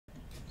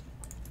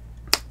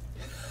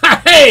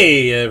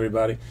Hey,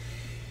 everybody.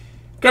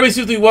 Grab me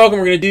swiftly welcome.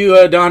 We're going to do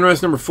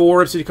Donruss number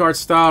 4, City Card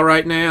style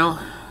right now.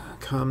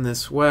 Come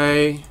this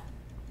way.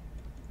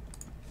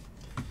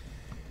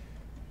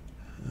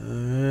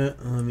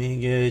 Let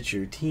me get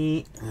your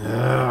team.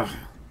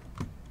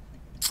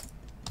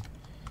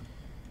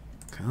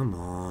 Come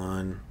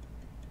on.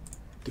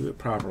 Do it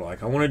proper.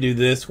 Like, I want to do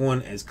this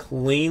one as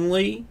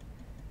cleanly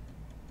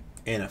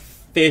and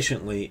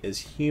efficiently as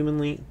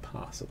humanly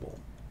possible.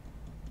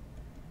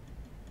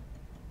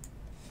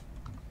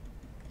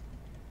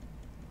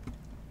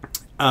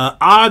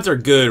 Odds are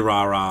good,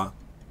 rah-rah.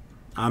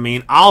 I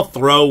mean, I'll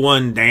throw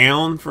one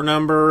down for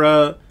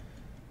number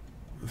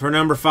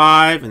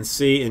 5 and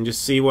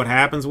just see what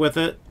happens with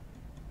it.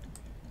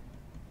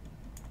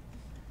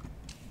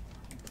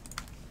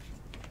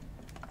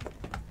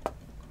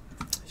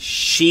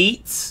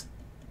 Shit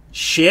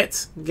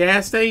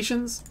gas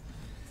stations.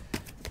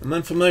 I'm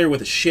unfamiliar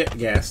with a shit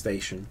gas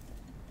station.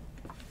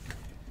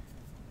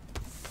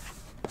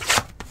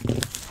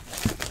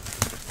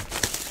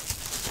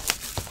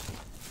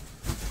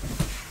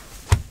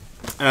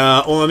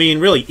 Well, I mean,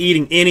 really,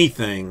 eating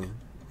anything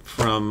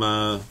from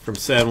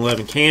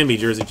 7-Eleven can be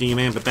Jersey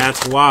G-Man, but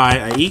that's why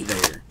I eat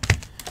there.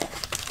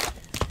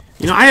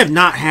 You know, I have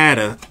not had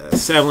a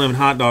 7-Eleven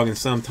hot dog in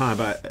some time,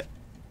 but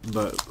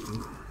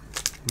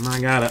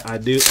my God, I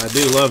do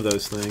love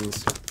those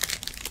things.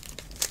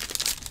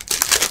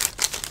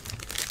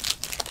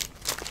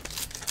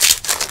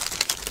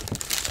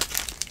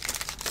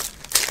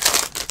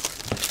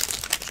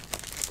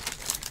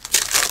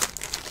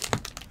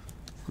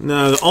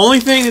 No, the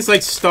only thing that's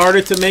like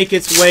started to make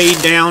its way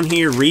down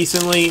here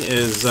recently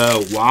is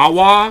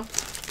Wawa.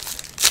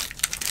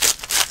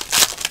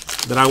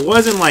 That I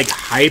wasn't like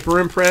hyper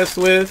impressed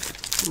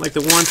with. Like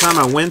the one time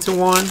I went to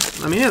one.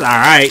 I mean, it's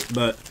alright,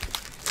 but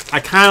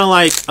I kind of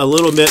like a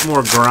little bit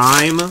more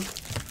grime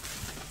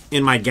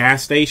in my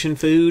gas station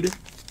food.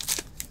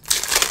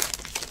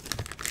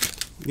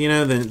 You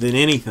know, than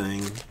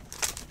anything.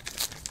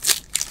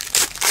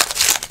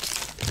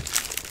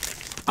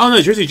 Oh no,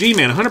 Jersey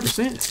G-Man,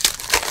 100%.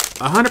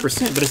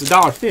 100%, but it's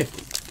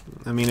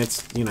 $1.50. I mean,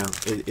 it's, you know,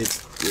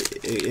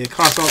 it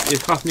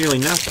costs nearly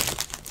nothing.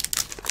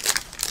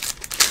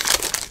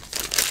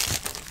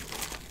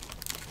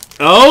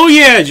 Oh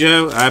yeah,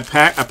 Joe, I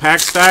pack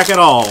stack it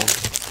all.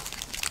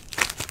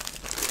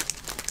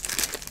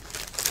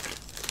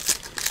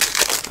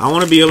 I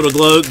want to be able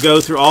to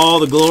go through all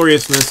the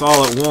gloriousness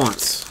all at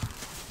once.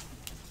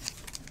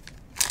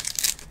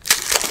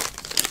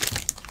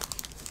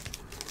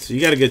 So you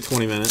got a good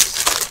 20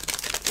 minutes.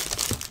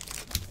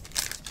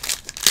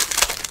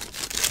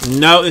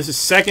 No, this is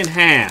second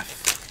half.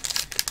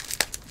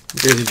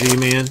 Here's a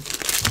G-Man.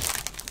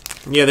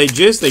 Yeah, they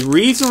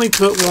recently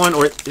put one,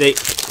 or they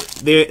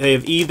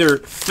have either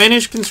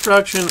finished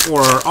construction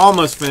or are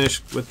almost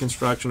finished with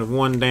construction of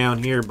one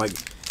down here by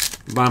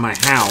my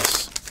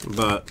house.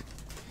 But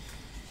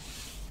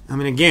I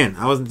mean, again,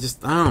 I wasn't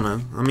just, I don't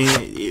know. I mean,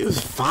 it was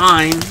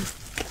fine.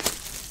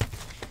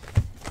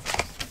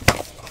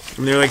 I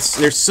mean,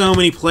 there's so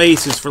many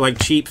places for like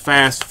cheap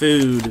fast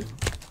food.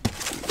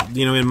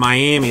 You know, in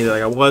Miami,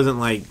 like I wasn't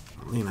like,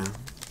 you know,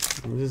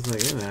 I'm just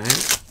like,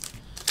 alright.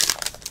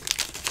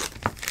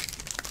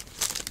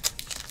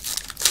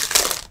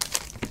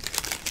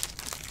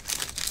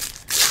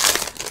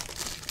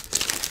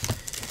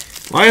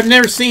 Well, I've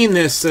never seen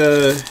this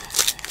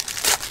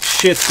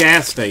shit's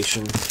gas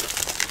station.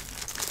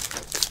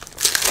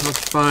 Let's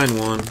find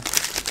one.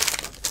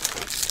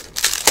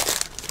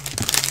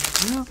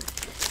 Well,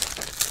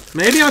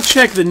 maybe I'll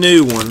check the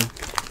new one.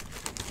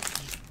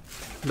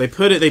 They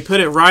put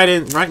it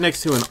right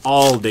next to an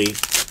Aldi.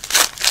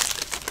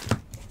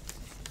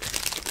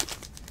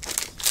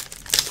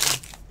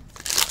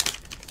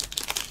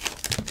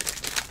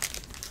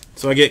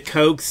 So I get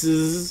Cokes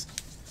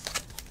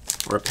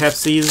or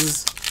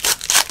Pepsis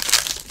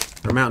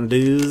or Mountain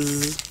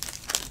Dews.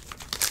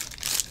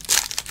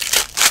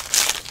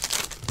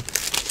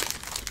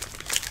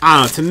 I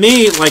don't know, to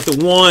me, like the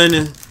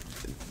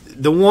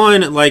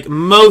one like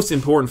most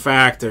important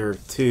factor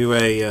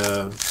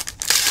to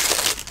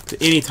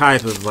any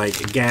type of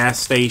like gas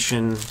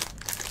station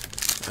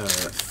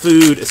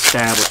food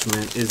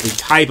establishment is the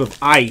type of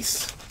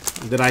ice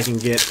that I can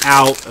get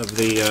out of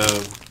the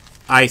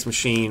ice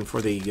machine for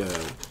the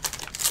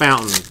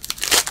fountain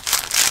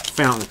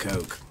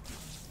Coke.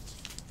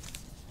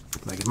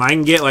 Like if I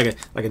can get like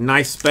a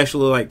nice special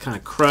like kind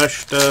of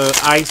crushed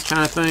ice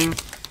kind of thing,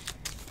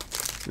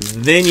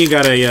 then you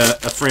got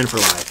a friend for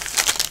life.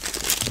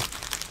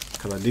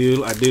 Because I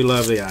do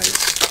love the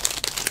ice.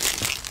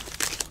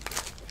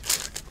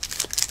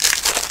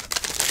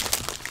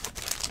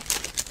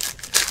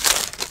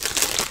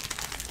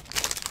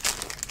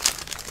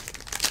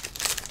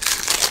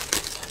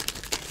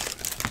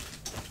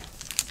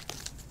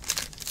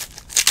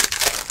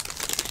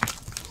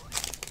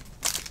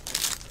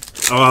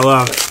 Oh, I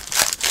love it.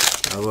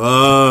 I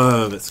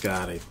love it,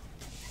 Scotty.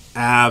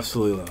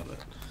 Absolutely love it.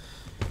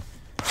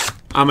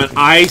 I'm an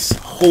ice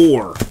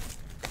whore.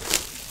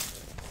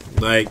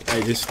 Like, I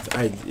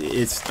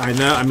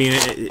know, I mean,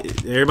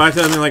 everybody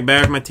tells me, like,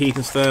 bad for my teeth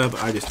and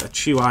stuff. I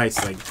chew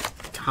ice, like,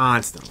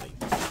 constantly.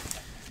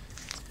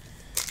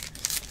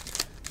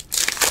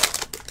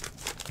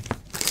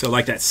 So,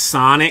 like, that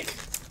Sonic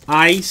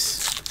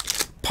ice.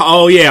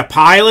 Oh, yeah,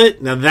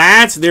 Pilot. Now,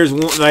 there's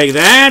one, like,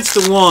 that's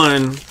the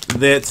one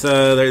that's,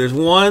 there's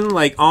one,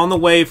 like, on the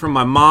way from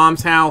my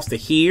mom's house to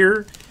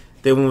here,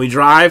 that when we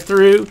drive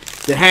through,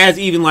 that has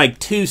even, like,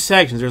 2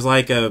 sections. There's,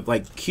 like,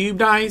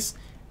 cubed ice,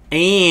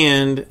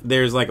 and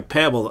there's like a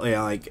pebble,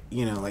 yeah, like,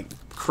 you know, like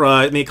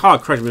crush. I mean, call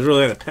it crush, but it's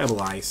really like a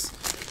pebble ice.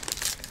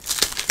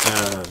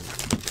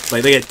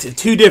 Like they get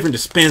 2 different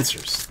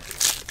dispensers,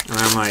 and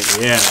I'm like,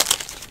 yeah,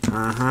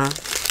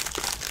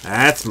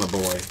 that's my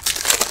boy.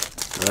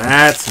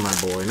 That's my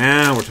boy.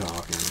 Now we're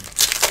talking.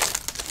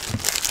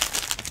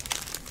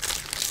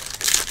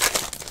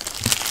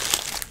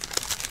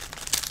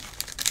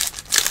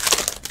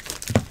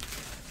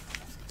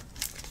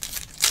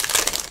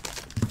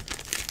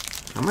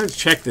 I'm going to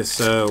check this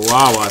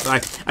Wawa.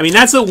 I mean,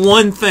 that's the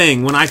one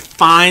thing. When I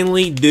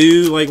finally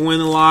do, like, win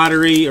the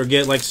lottery or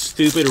get, like,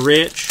 stupid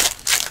rich,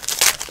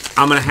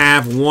 I'm going to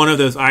have one of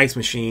those ice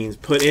machines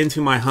put into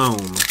my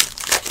home.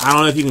 I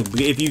don't know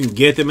if you can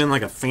get them in,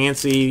 like, a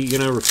fancy, you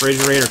know,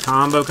 refrigerator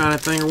combo kind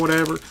of thing or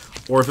whatever,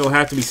 or if it'll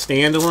have to be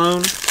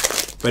standalone.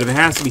 But if it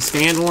has to be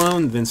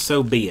standalone, then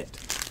so be it.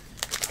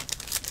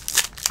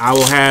 I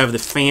will have the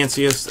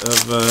fanciest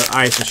of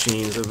ice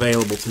machines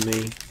available to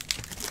me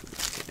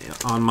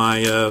on my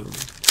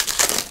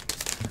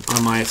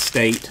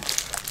estate.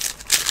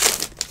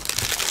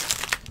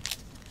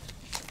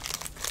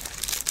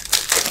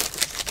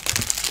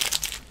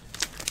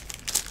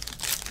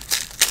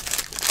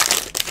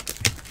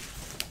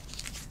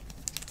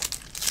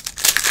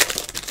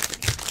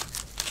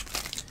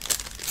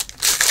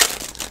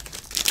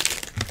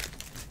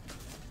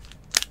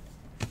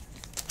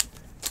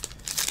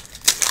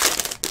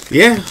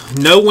 Yeah,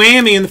 no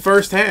whammy in the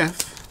first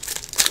half.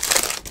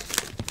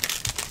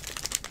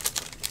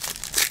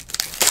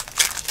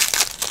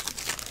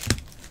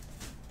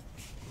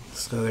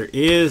 So there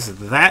is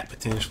that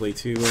potentially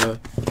to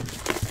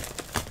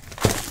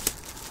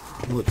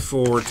look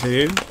forward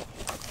to.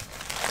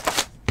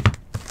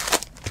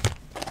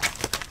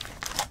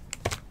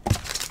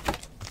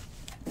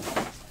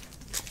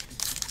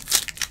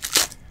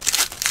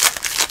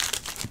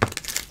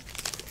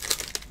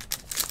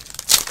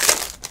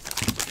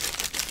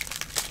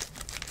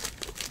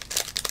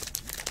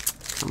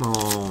 Come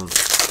on.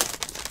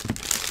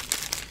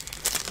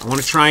 I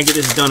want to try and get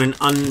this done in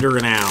under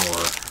an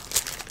hour.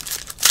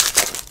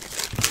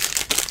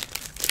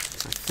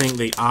 I think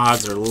the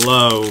odds are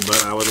low,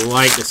 but I would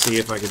like to see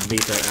if I could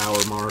beat that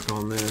hour mark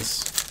on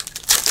this.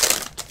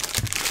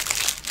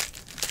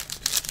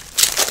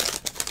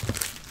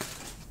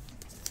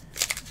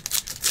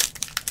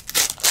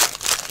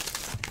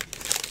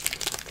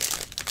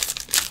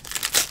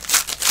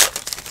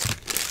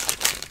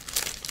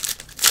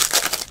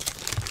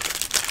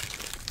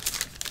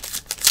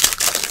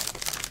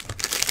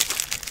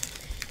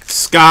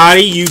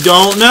 Scotty, you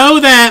don't know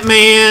that,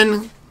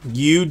 man.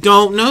 You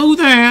don't know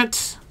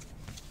that.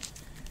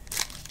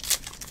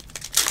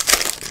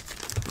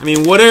 I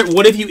mean, what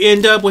if you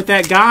end up with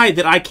that guy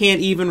that I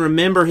can't even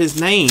remember his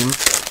name,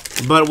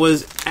 but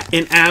was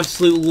in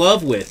absolute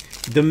love with?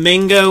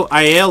 Domingo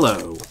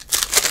Aiello.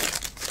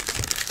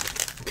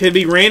 Could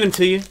be random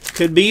to you.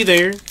 Could be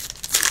there.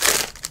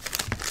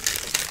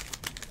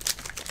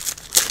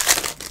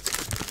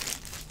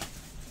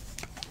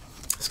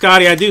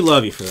 Scotty, I do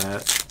love you for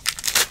that.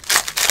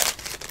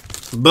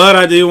 But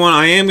I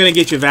am going to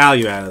get you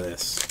value out of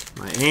this.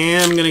 I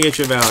am going to get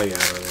you value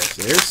out of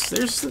this.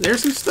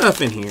 There's some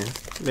stuff in here.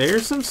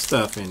 There's some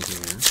stuff in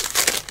here.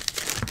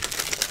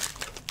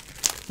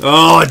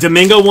 Oh,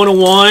 Domingo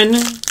 101.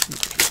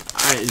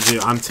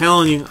 I'm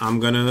telling you,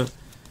 I'm gonna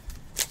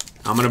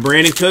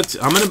Brandon Cooks.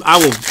 I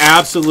will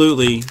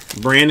absolutely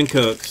Brandon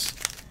Cooks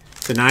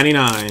to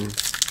 99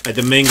 a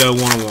Domingo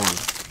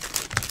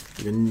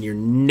 101. You're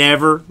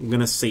never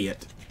gonna see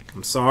it.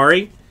 I'm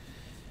sorry,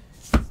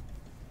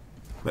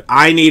 but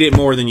I need it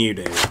more than you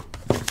do.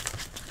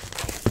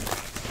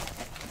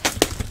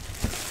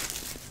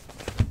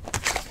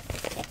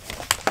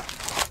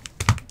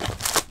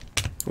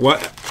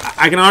 What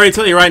I can already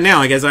tell you right now,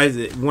 like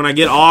when I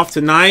get off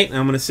tonight,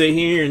 I'm gonna sit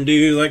here and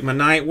do like my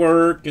night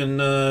work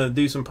and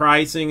do some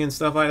pricing and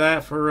stuff like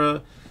that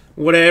for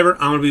whatever.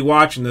 I'm gonna be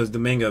watching those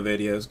Domingo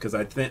videos because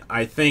I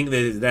think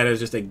that is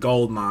just a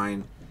gold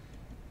mine,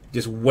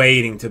 just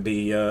waiting to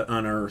be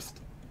unearthed.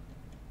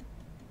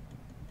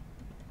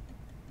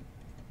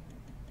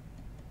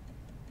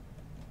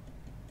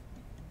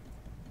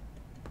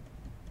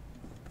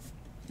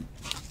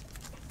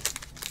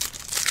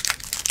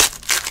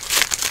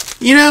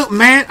 You know,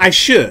 Matt, I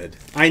should.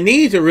 I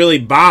need to really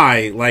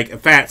buy, like, a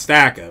fat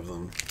stack of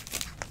them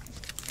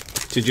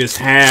to just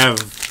have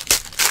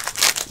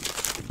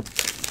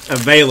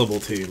available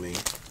to me.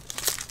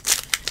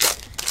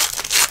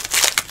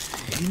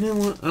 You know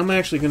what? I'm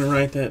actually going to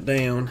write that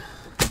down.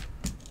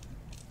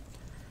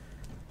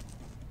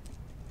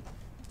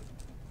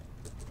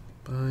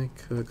 Buy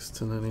Cooks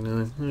to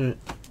 99. All right.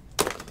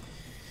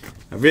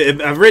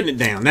 I've written it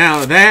down.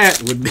 Now that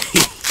would be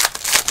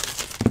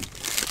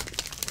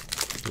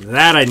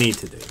that I need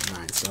to do. All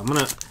right, so I'm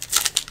gonna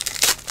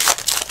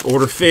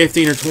order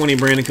 15 or 20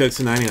 Brandon Cooks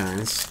to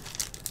 99s.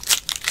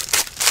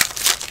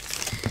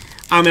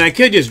 I mean, I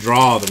could just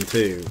draw them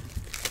too.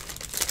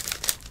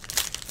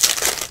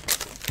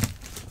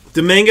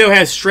 Domingo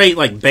has straight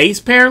like base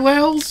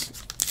parallels.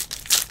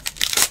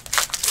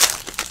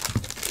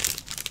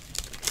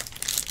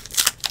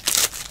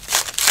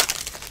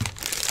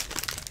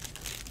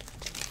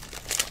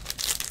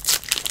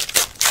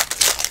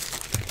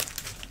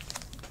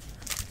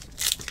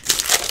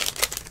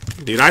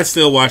 Dude, I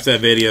still watch that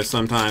video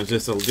sometimes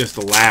just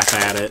to laugh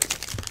at it.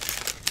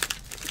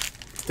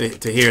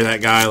 To hear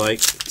that guy like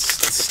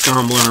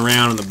stumbling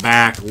around in the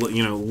back,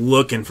 you know,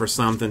 looking for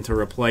something to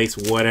replace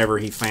whatever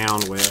he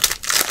found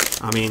with.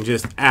 I mean,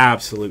 just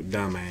absolute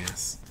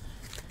dumbass.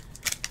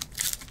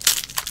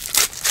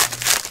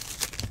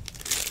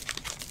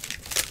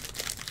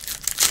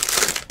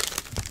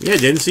 Yeah,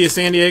 didn't see a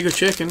San Diego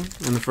chicken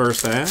in the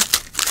first half.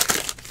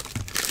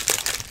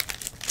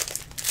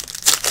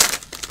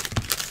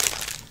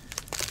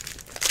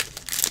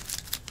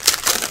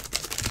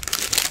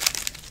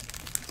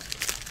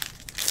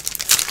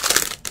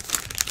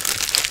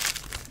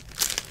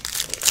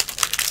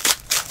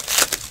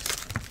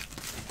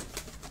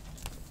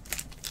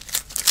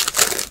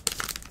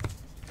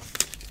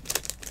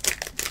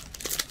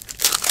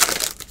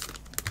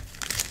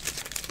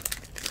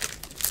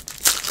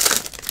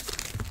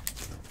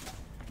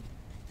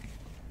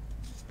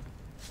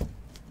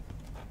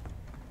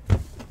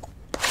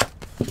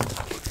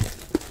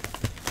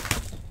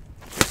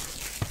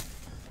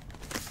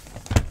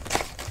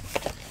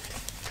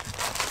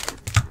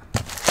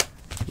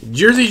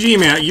 Jersey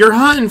G-Man, you're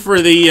hunting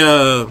for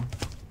the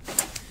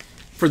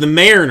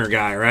Mariner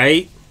guy,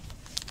 right?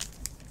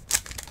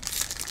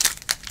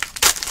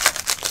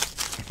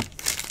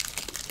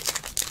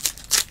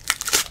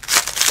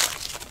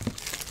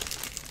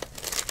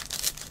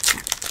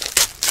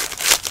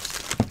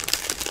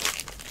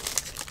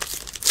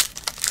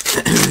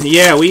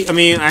 Yeah, I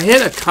mean, I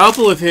hit a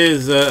couple of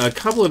his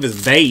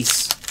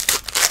base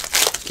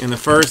in the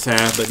first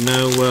half, but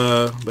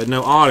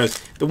no autos.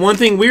 The one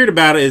thing weird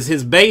about it is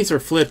his base are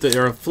flipped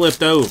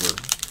over,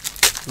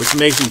 which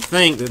makes you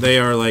think that they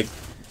are, like,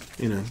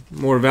 you know,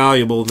 more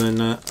valuable than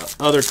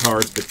other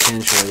cards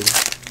potentially.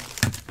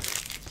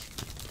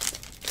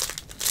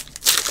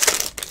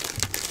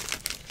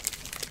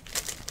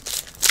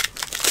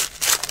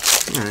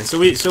 All right,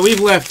 so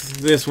we've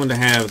left this one to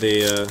have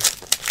the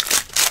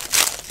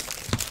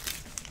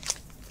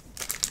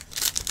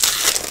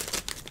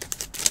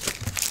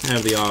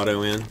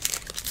auto in.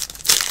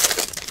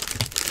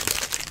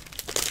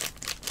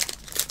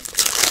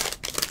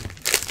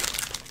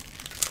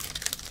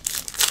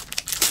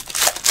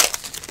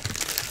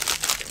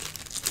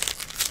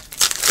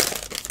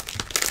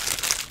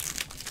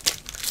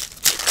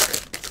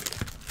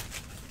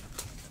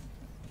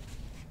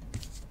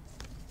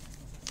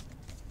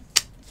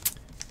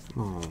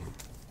 Oh.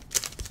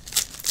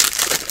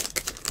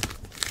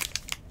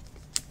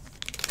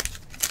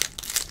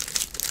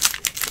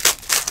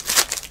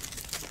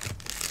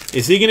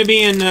 Is he going to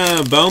be in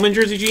Bowman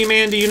Jersey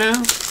G-Man, do you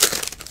know?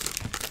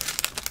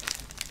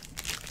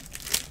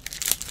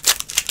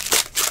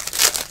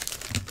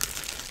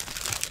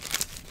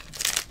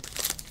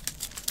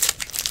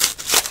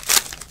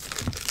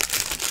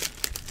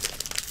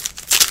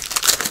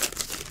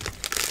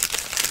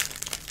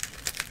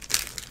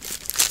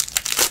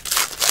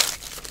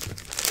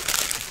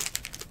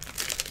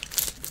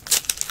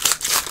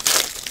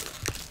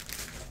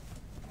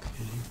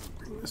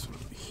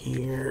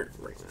 Here,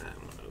 bring that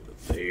one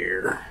over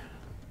there.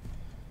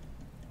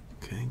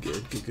 Okay,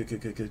 good.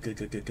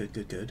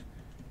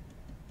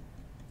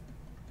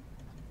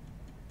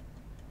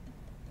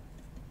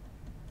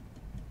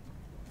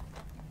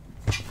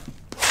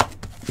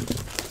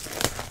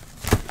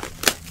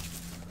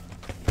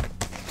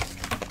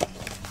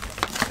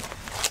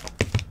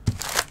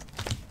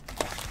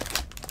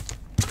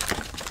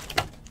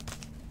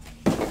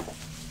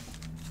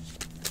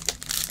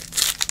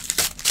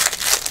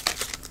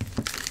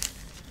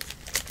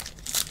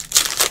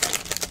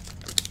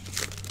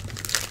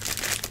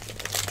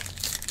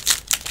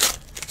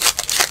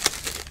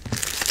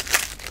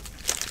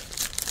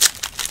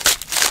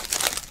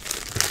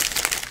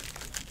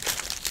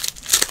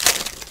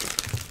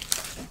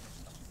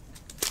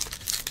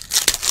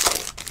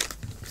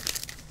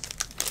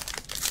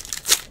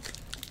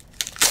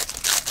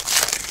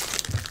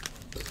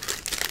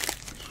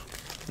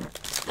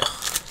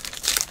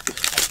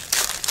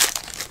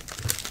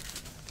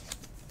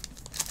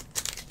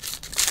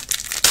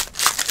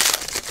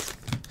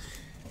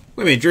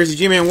 Wait a minute, Jersey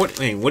G-Man, what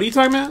are you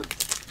talking about?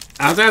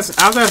 I was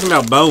asking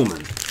about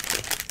Bowman.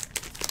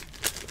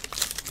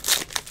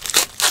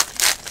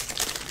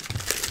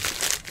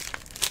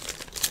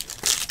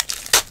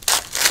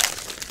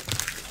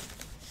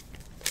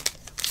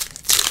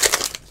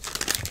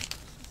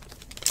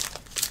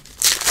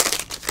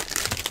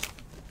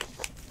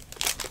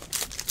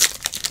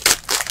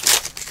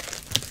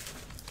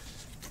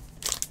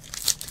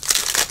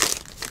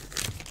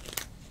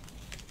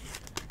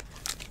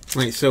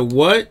 Wait, so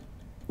what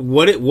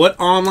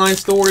online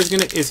store is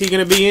he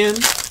gonna be in?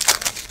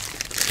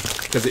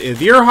 Because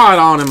if you're hot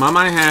on him, I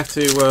might have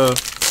to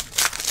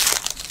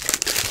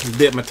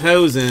dip my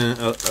toes in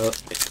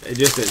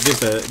just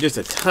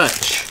a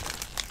touch.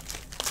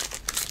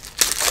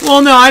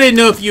 Well, no, I didn't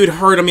know if you'd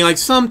heard. I mean, like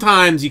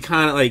sometimes you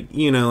kind of like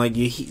you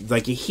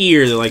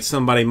hear that like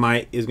somebody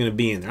is going to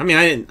be in there. I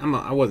mean,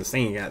 I wasn't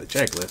saying you got the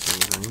checklist or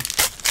anything.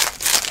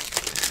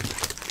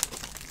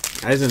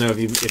 I just didn't know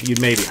if you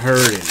maybe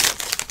heard it.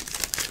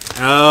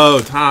 Oh,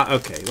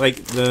 okay,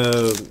 like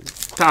the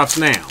Tops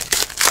Now.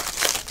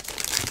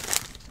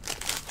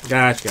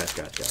 Gotcha.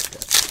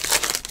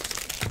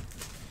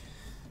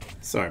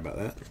 Sorry about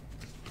that.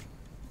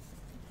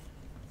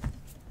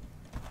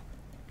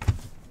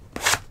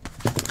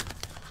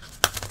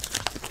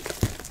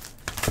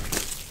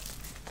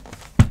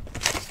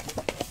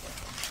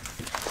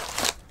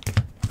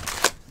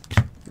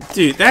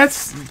 Dude,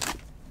 that's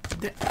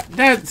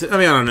I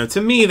mean, I don't know.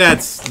 To me,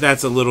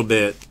 that's a little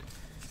bit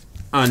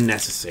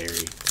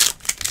unnecessary.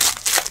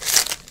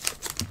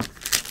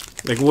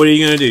 Like, what are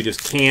you gonna do?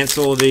 Just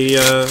cancel the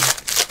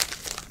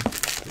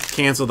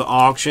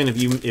auction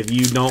if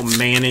you don't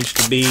manage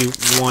to be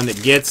one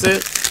that gets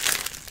it?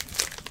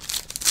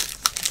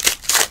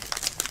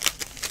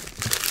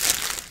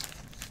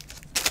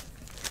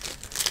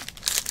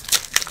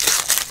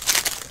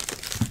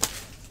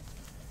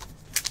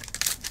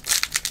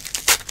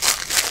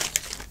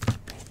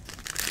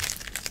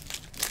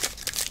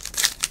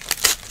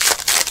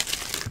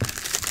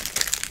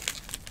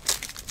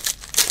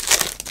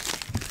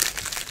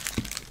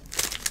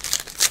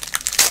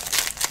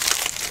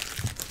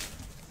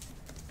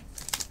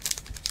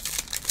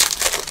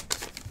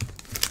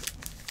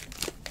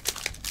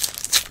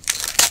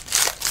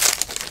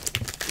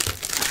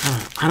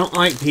 I don't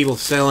like people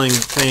selling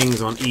things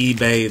on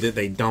eBay that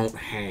they don't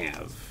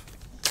have.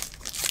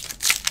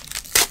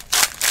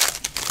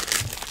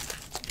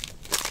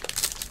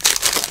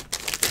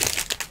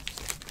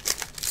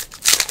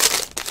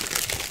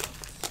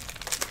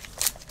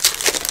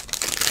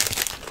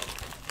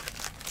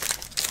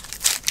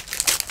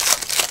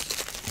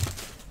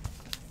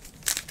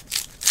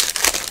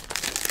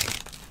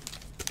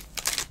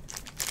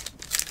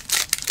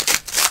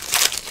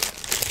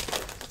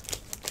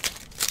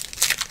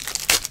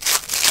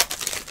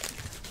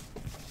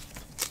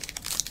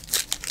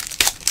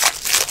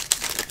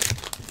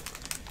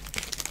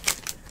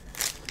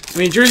 I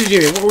mean, Jersey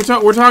Jimmy,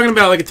 we're talking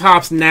about like a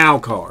Tops Now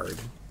card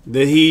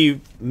that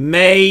he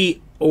may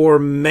or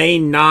may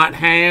not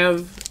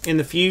have in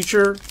the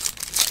future.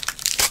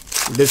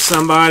 That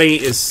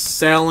somebody is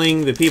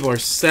selling, that people are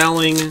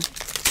selling.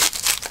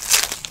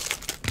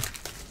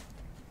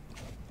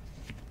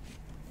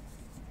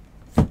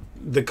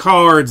 The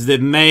cards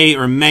that may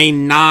or may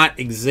not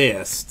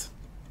exist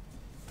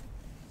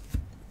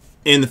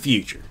in the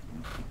future.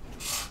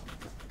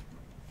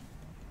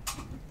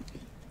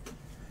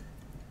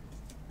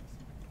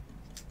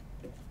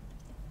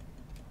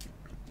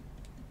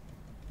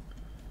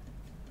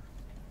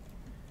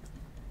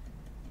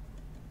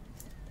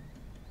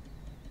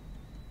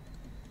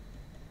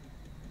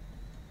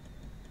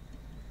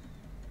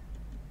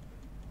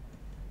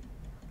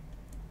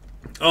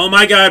 Oh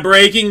my God,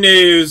 breaking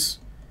news.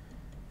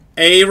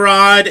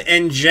 A-Rod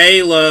and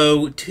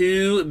J-Lo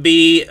to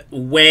be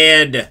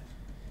wed.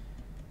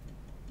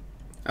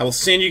 I will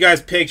send you guys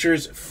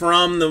pictures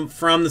from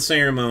the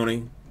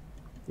ceremony.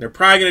 They're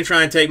probably going to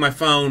try and take my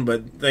phone,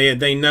 but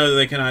they know that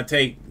they cannot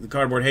take the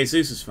Cardboard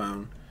Jesus'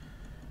 phone.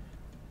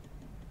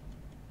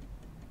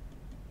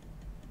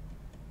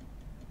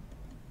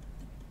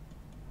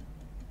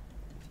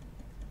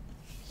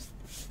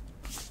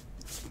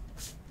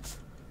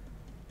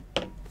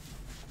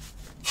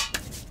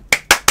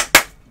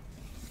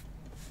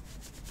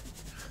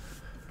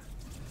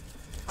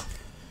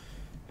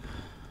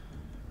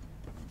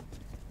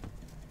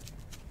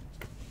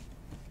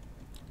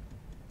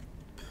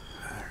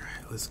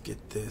 Let's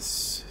get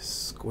this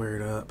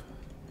squared up.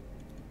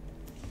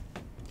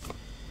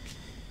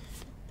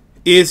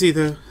 Is he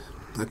the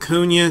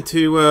Acuna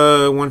to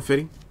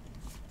 150?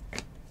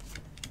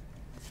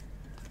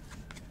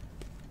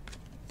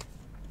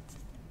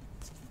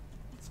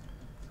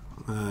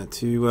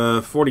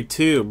 To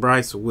 42,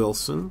 Bryce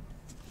Wilson.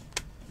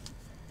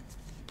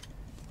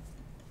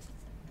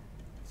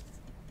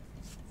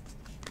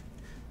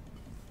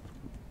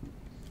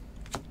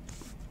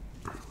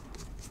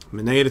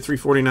 Manea to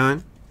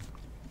 349.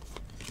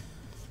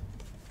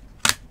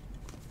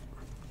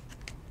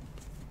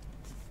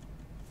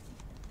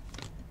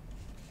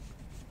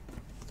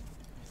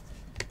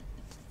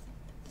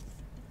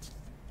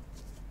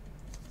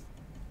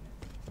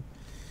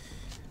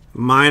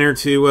 Minor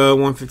to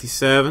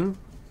 157.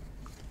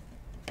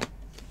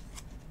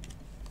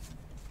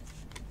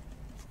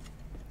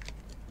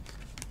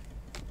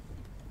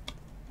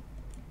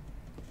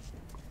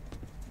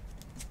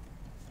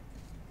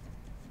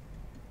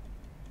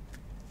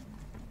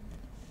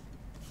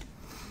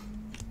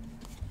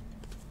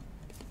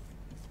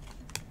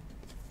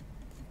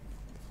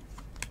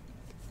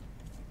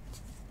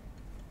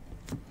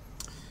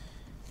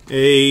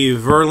 A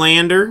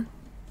Verlander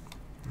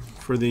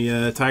for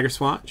the Tiger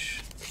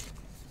Swatch.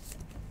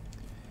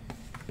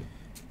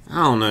 I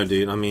don't know,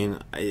 dude. I mean,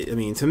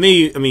 to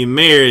me,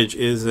 marriage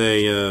is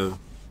a,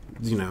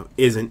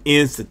 is an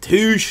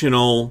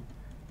institutional,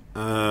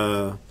 bit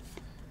of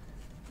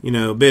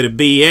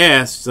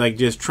BS. It's like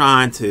just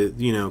trying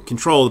to,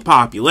 control the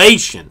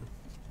population,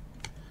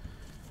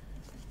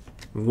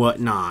 and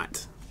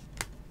whatnot.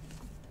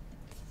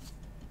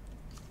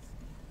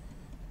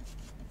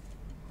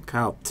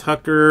 Kyle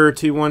Tucker,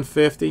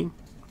 2/150.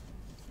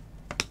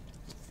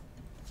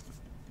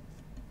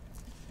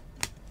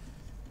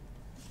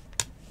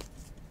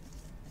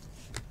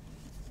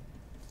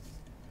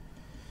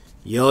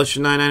 Yelich,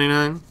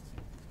 9.99.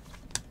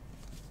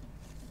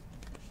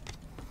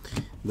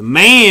 The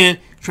man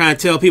trying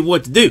to tell people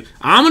what to do.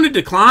 I'm going to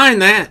decline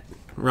that,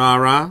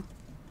 rah-rah.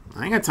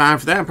 I ain't got time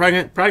for that. I'm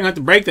probably going to have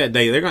to break that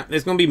day.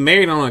 It's going to be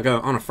married on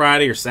on a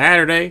Friday or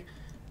Saturday.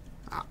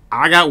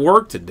 I got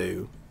work to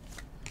do.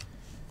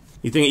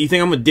 You think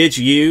I'm going to ditch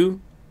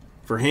you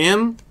for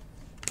him?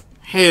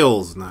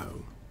 Hells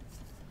no.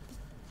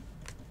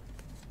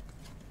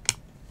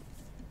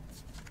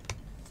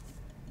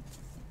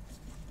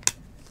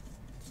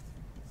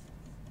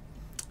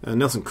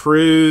 Nelson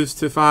Cruz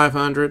to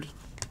 500.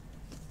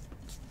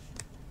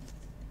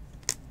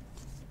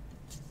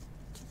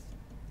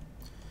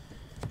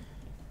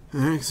 All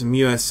right, some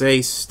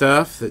USA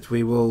stuff that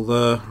we will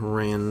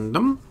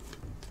random.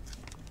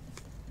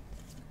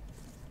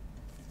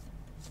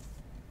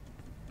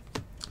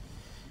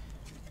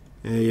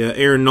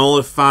 Aaron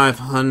Nola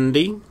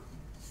 500.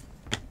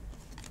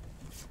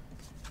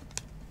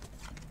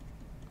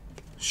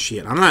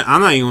 Shit, I'm not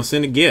even gonna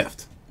send a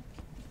gift.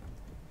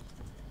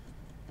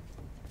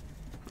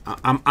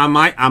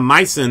 I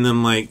might send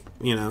them like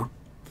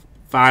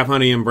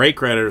 500 in break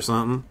credit or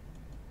something.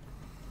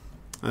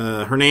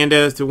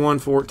 Hernandez to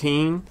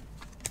 114.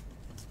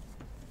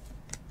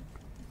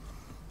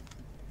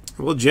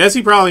 Well,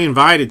 Jesse probably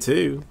invited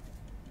too.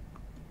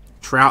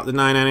 Trout to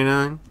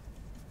 9.99.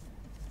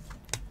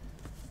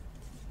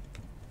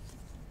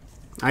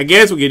 I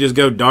guess we could just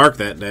go dark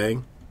that day.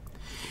 And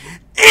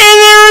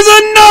there's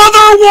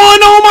another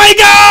one! Oh my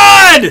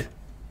God!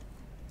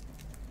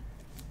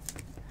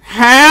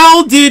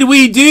 How did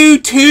we do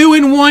 2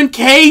 in 1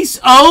 case?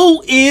 OMFG.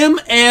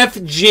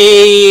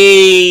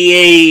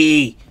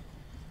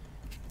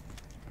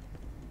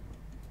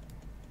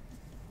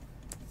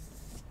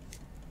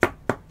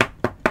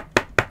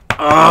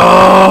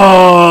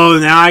 Oh,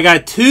 now I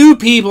got 2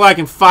 people I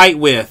can fight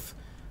with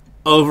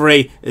over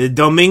a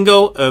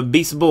Domingo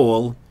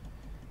Baseball.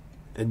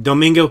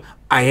 Domingo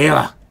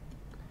Ayala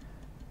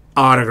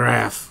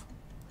autograph.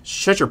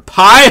 Shut your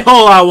pie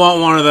hole, I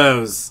want one of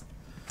those.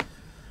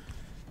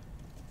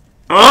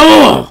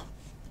 Oh!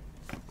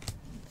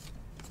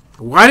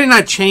 Why didn't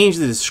I change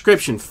the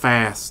description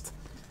fast?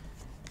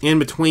 In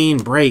between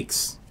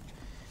breaks.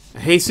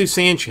 Jesus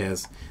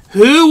Sanchez.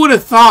 Who would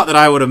have thought that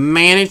I would have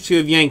managed to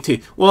have yanked 2?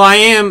 Well, I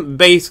am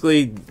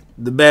basically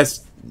the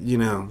best,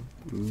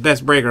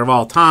 best breaker of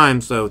all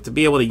time, so to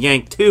be able to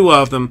yank 2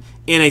 of them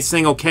in a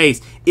single case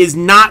is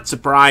not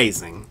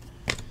surprising.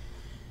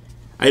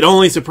 It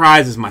only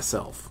surprises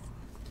myself.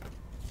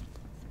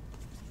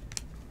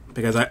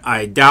 Because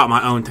I doubt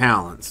my own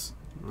talents.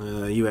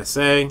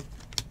 USA.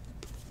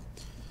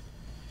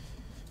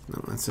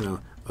 No, that's an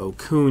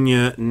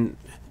Acuna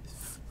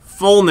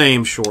full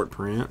name short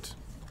print.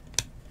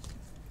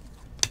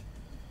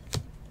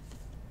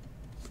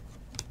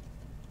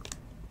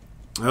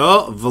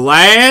 Oh,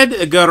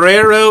 Vlad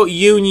Guerrero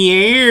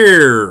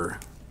Jr.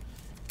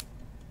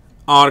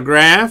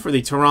 autograph for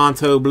the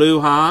Toronto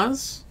Blue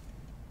Jays.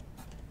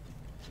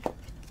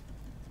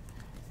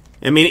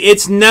 I mean,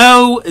 it's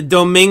no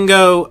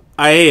Domingo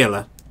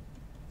Ayala,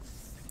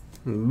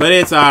 but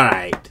it's all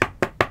right.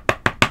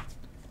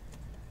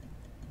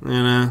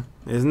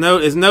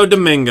 It's no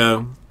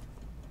Domingo,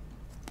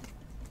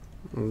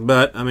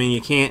 but I mean,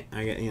 you can't.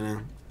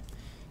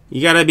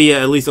 You got to be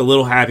at least a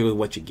little happy with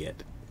what you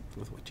get.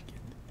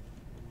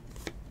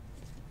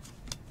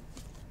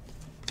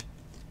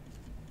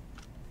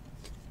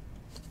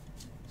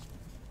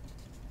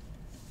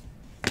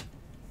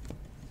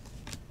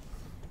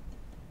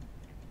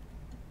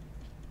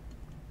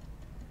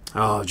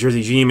 Oh,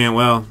 Jersey G-Man.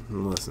 Well,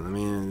 listen, I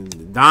mean,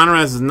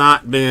 Donruss has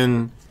not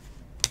been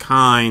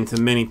kind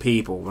to many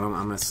people, but I'm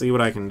going to see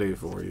what I can do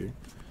for you.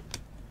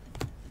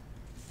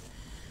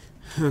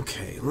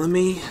 Okay, let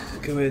me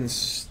go ahead and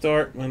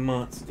start my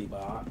Monty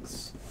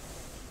box.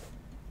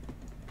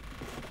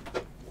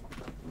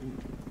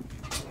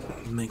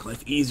 Make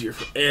life easier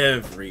for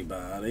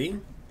everybody.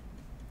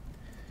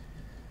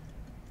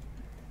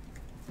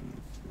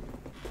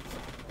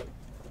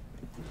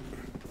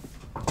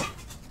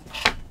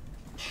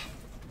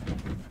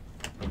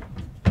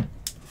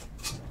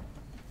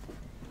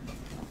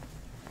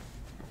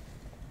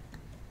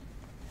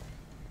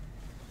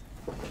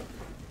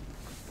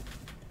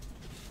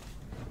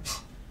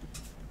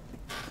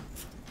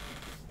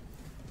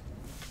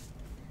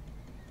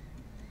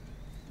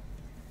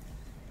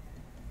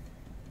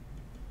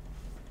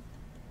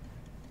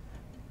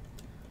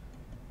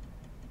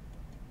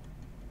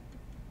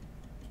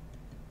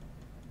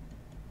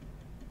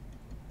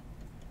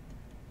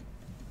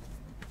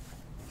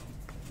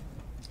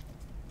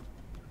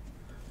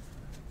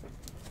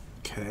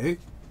 Okay.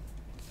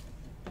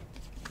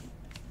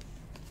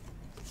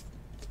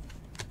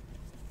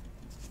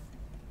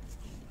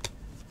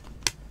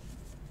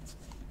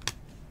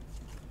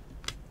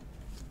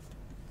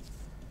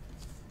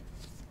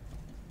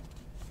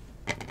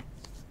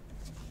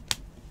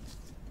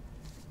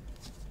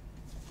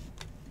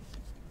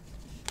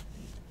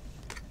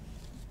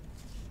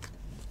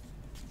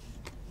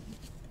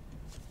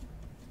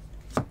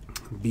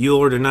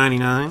 Bueller to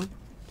 99.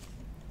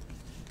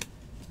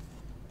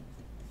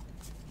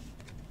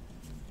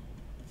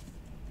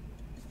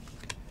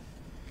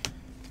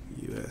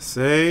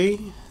 USA.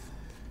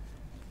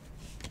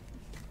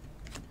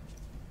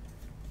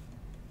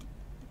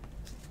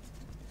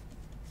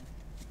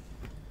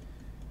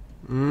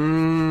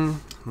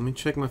 Let me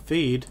check my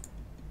feed.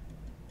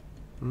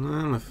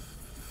 My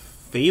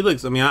feed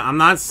looks, I mean, I'm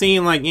not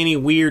seeing like any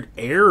weird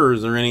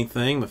errors or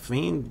anything. My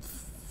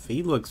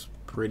feed looks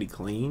pretty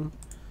clean.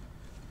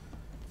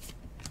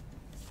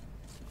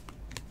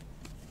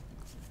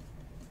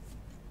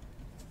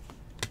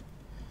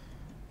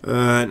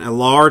 An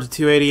LR to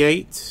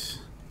 288.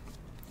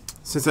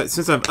 Since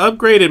I've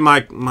upgraded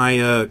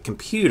my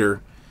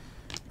computer,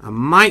 I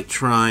might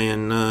try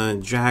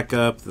and jack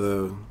up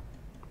the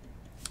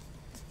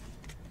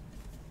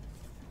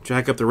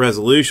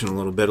resolution a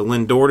little bit. A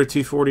Lindor to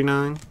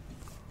 249.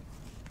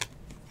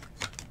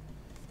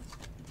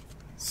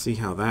 See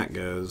how that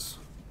goes.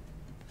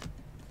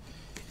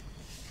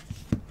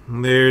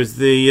 There's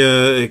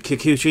the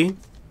Kikuchi.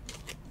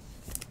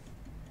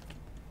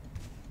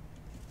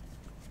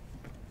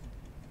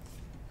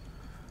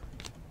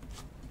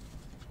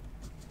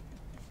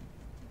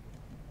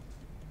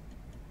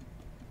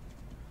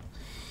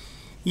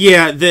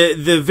 Yeah,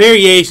 the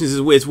variations is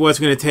what's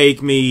going to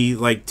take me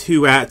like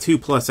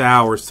 2+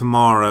 hours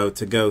tomorrow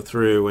to go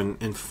through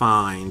and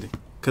find.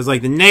 Because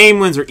like the name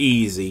ones are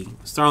easy.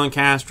 Starlin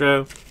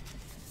Castro.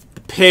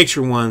 The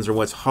picture ones are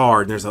what's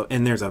hard.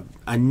 And there's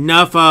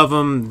enough of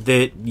them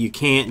that you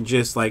can't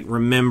just like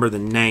remember the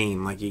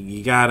name. Like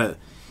you gotta.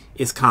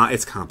 It's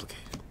complicated.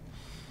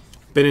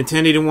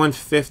 Benintendi to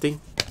 150.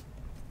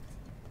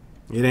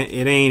 It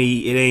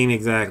ain't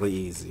exactly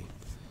easy.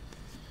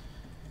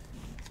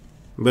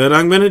 But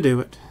I'm going to do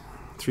it.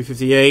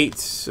 358,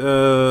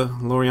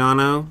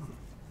 Laureano.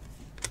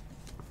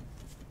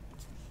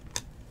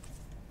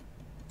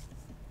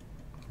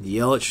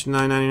 Yelich,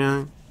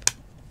 999.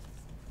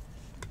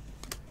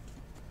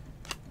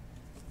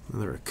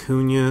 Another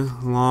Acuna,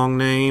 long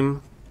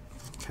name.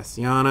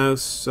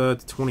 Castellanos,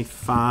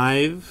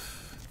 25.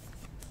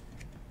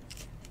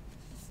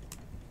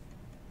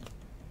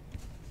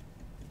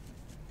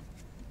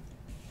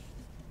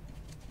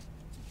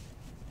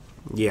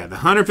 Yeah, the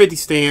 150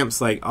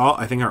 stamps, like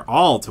I think, are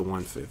all to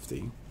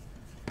 150.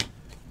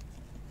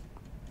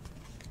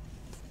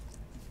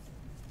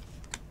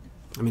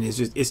 I mean,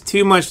 it's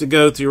too much to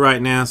go through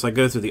right now, so I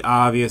go through the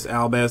obvious.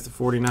 Albez to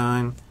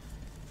 49.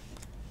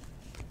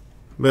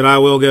 But I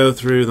will go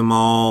through them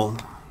all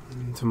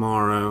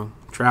tomorrow.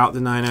 Trout to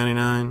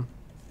 999.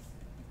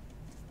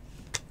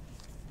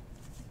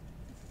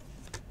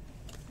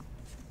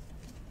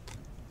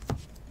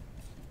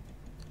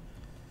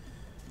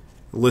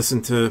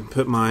 Listen to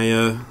put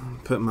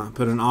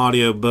an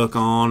audio book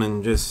on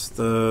and just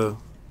Bryant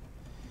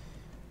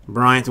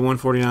to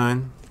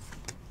 149.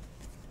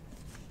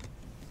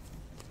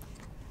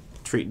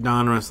 Treat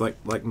Donruss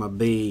like my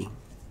bee.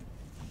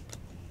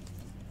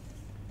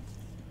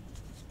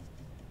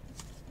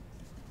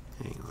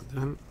 Hang on,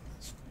 done.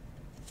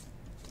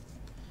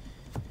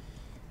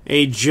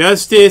 A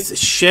Justice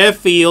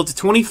Sheffield to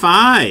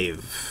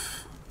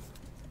 25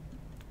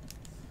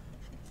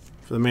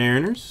 for the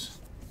Mariners.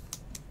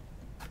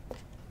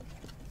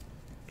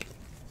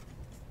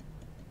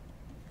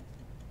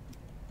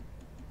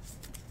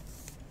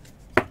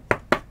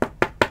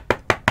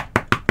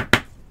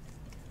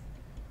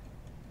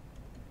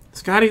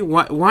 Scotty,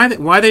 why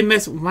they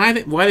messing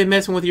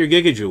with your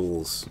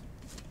gigajoules?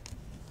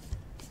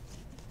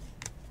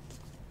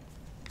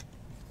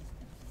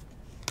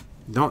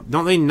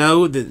 Don't they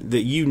know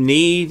that you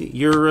need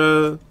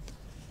your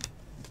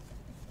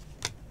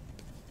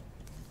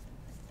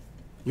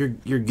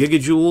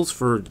gigajoules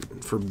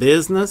for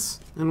business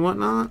and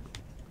whatnot?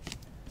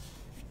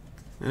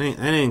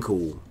 That ain't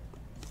cool.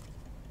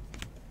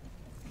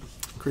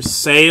 Chris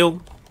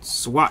Sale,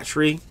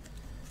 Swatchery,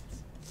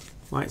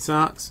 White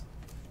Sox.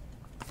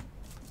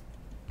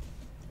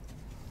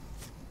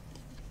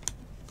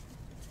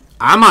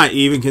 I might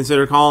even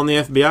consider calling the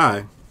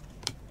FBI.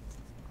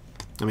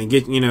 I mean,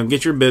 get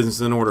your business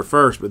in order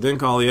first, but then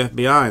call the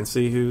FBI and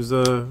see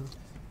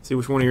see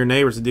which one of your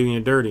neighbors is doing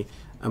you dirty.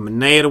 A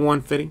Manea to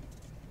 150.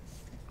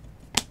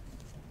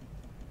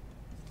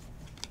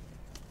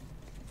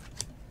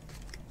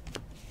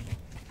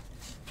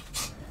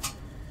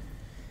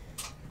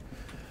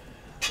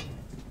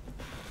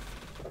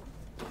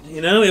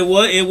 You know, it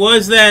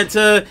was that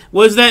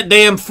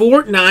damn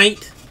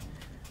Fortnite.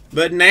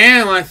 But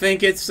now I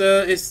think it's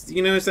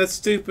that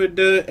stupid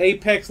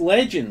Apex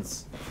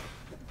Legends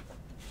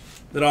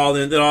that all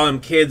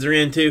them kids are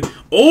into.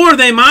 Or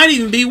they might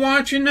even be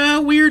watching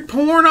weird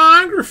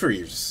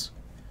pornographers.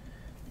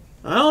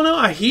 I don't know.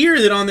 I hear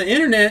that on the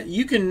internet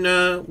you can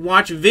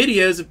watch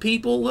videos of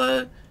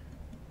people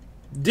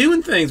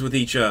doing things with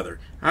each other.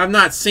 I've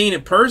not seen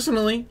it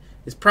personally.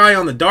 It's probably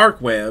on the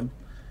dark web.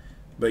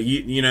 But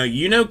you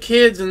know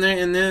kids and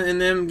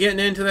them getting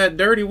into that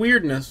dirty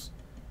weirdness.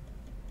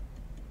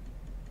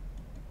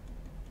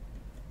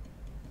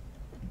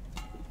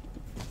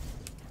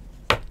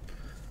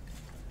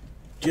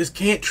 Just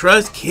can't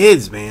trust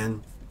kids,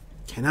 man.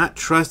 Cannot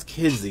trust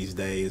kids these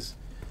days.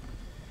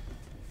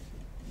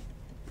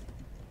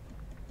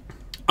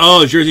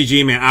 Oh, Jersey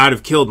G man, I'd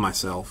have killed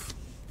myself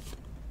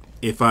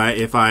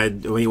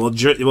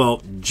well,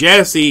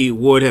 Jesse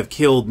would have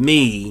killed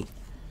me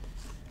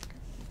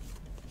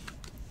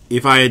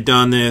if I had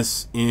done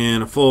this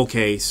in a full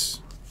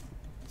case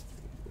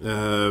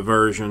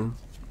version.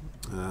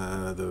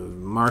 The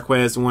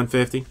Marquez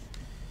 150.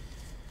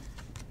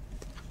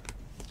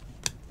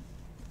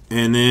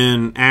 And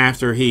then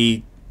after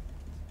he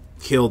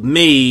killed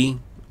me,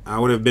 I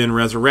would have been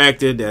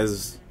resurrected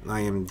as I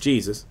am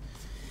Jesus.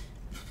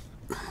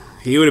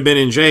 He would have been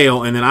in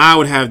jail, and then I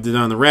would have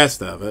done the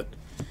rest of it.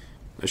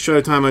 A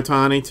Showtime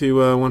Otani to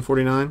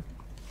 149.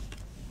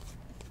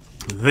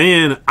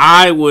 Then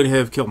I would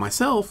have killed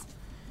myself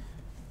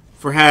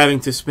for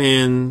having to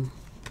spend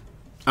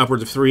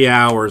upwards of 3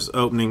 hours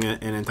opening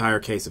an entire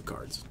case of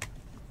cards.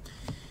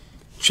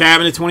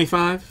 Chapman to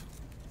 25.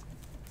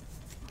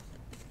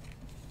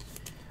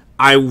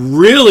 I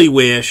really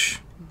wish,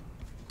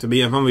 I'm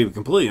going to be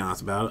completely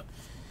honest about it,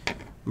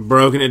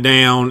 broken it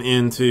down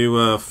into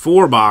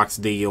 4-box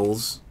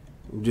deals,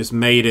 just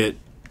made it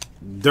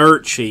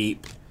dirt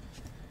cheap,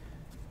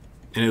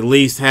 and at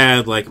least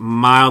had like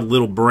mild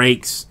little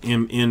breaks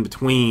in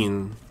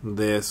between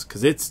this,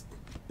 because it's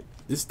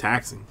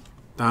taxing.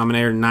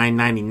 Dominator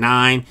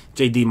 $9.99,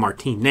 JD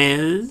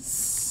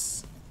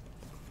Martinez.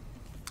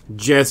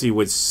 Jesse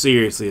would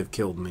seriously have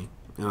killed me.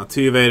 And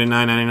Altuve to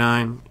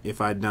 $9.99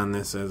 if I'd done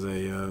this as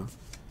a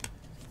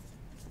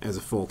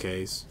full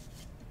case.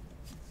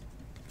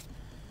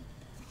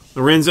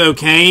 Lorenzo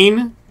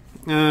Cain,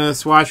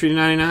 swatch to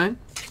 $99.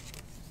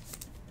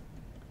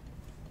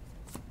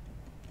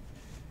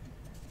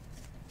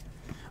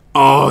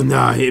 Oh no!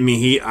 I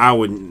mean, I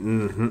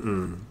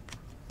wouldn't.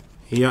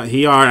 He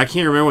I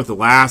can't remember what the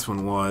last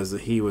one was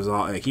that he was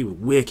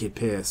wicked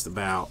pissed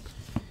about.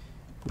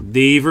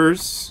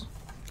 Devers,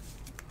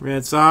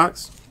 Red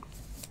Sox.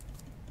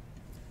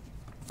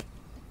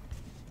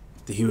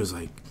 He was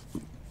like,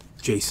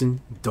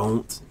 Jason,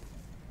 don't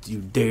you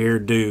dare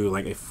do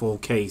like a full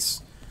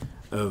case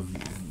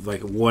of like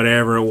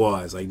whatever it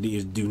was. Like,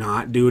 just do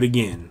not do it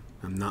again.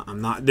 I'm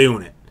not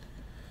doing it.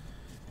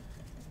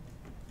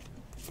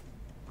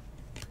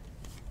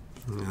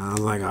 And I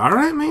was like, all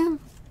right, man.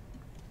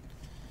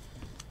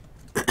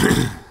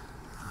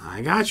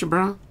 I got you,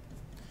 bro.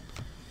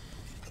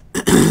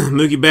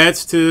 Mookie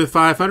Betts to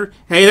 500.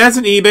 Hey, that's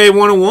an eBay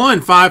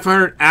 101.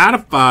 500 out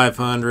of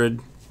 500.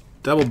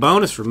 Double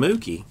bonus for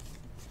Mookie.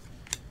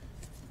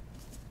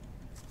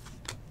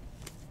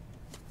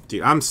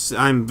 Dude,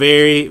 I'm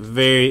very,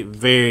 very,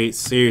 very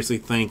seriously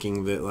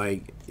thinking that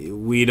like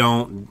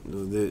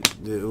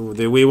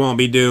that we won't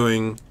be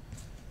doing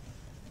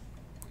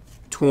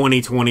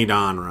 2020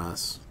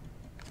 Donruss.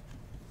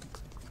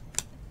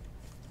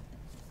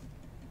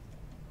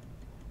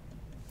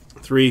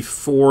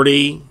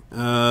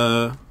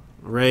 $340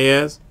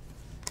 Reyes.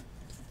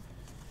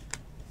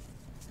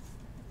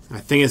 I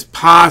think it's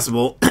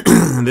possible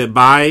that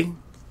by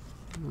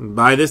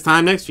this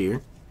time next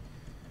year,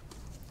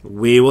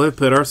 we will have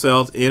put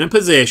ourselves in a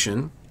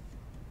position,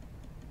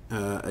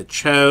 a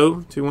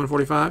Cho to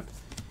 145,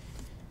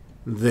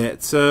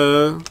 that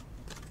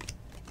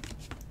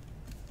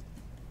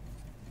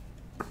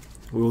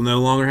we will no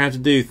longer have to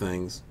do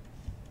things.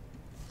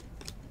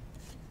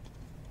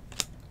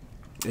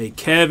 A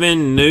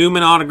Kevin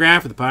Newman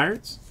autograph for the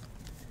Pirates.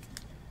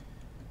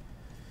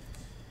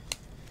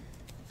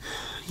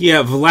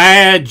 Yeah,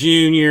 Vlad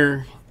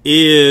Jr.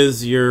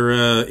 is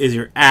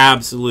your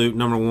absolute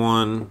number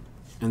one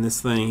in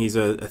this thing. He's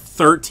a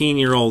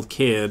 13-year-old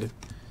kid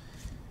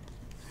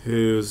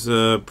who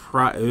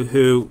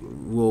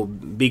will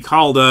be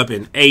called up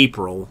in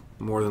April,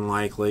 more than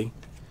likely.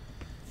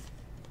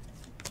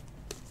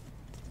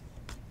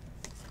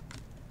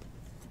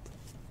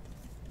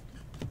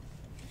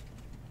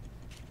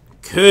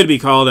 Could be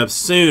called up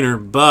sooner,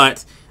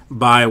 but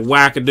by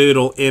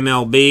wackadoodle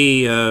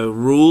MLB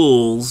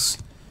rules,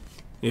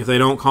 if they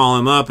don't call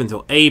him up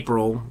until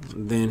April,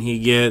 then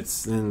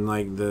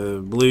like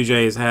the Blue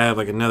Jays have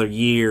like another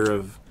year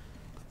of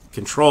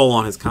control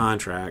on his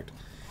contract.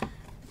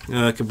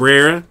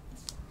 Cabrera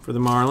for the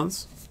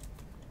Marlins.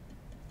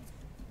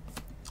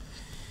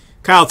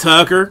 Kyle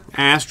Tucker,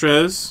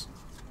 Astros.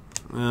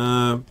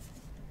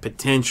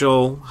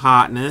 Potential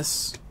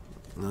hotness.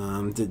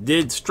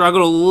 Did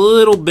struggle a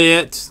little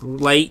bit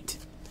late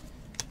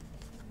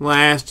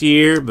last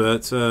year,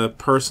 but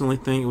personally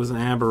think it was an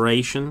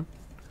aberration.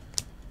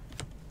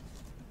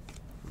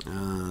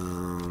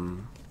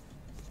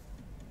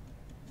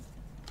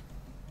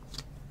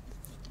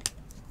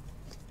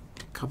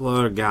 couple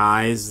other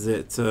guys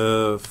that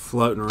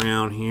floating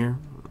around here.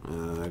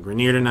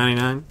 Grenier to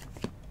 99.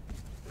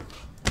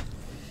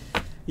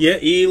 Yeah,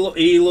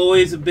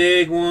 Eloy's a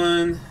big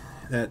one.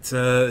 That's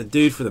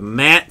dude for the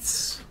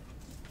Mets.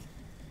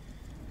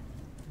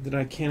 That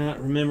I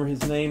cannot remember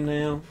his name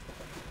now.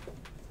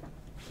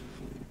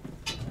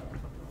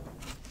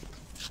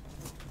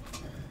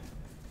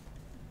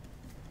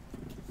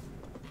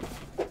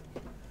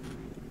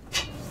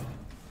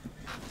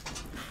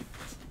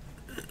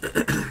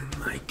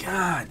 My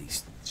God,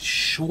 these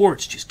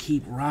shorts just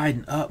keep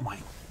riding up my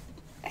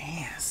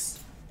ass.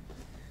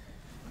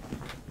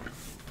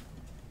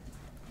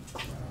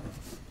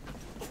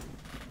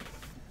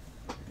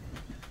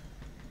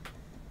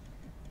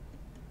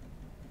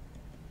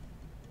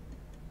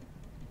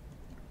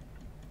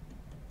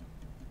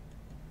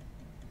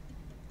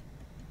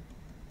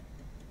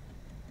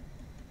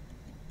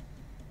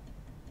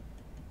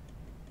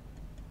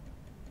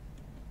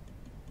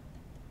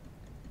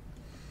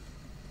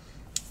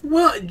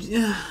 Well,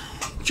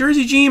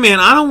 Jersey G, man,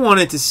 I don't want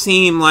it to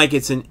seem like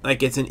it's an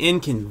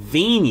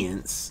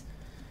inconvenience.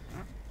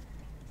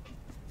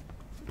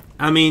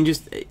 I mean,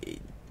 just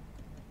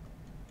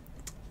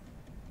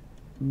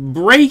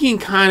breaking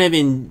kind of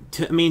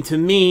to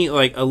me,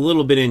 like a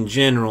little bit in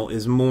general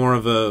is more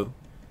of a.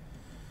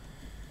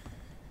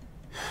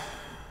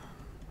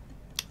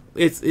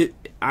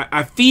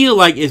 I feel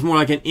like it's more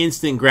like an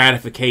instant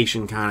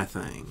gratification kind of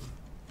thing.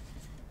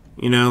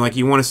 You know, like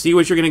you want to see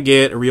what you're going to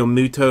get, a real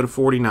Muto to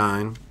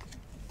 49.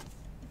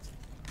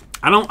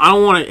 I don't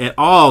want to at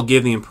all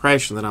give the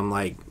impression that I'm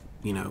like,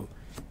 you know,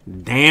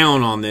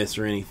 down on this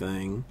or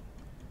anything.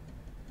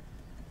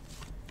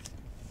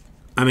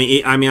 I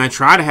mean, I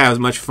try to have as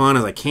much fun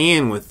as I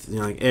can with, you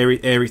know, like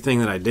everything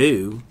that I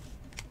do.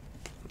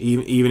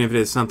 Even if it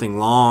is something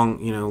long,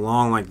 you know,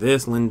 long like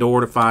this, Lindor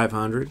to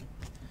 500.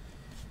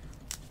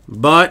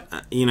 But,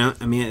 you know,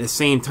 I mean, at the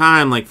same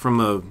time, like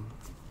from a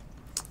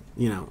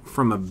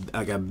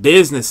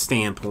business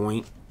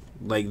standpoint,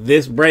 like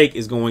this break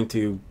is going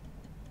to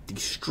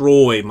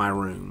destroy my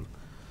room.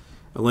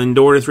 A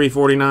Lindor to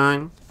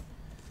 349.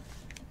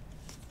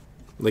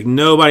 Like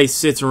nobody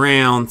sits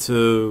around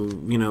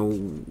to, you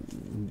know,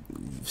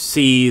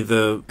 see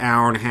the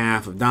hour and a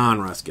half of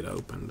Donruss get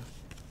opened.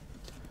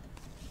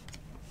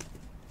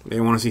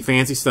 They want to see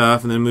fancy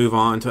stuff and then move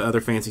on to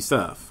other fancy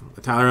stuff.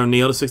 A Tyler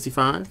O'Neill to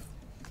 65.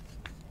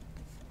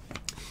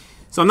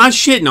 So I'm not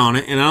shitting on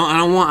it, and I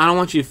don't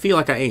want you to feel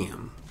like I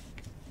am.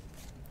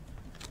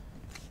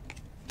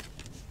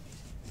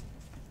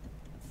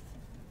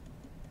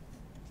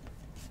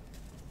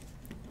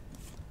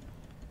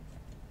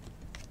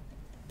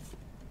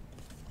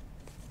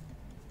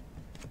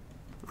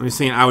 I'm just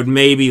saying I would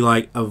maybe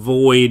like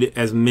avoid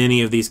as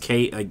many of these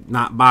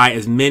not buy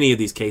as many of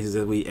these cases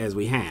as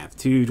we have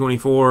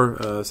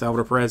 224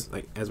 Salvador Perez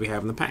like as we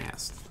have in the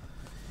past,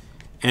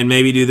 and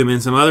maybe do them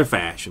in some other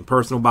fashion,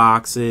 personal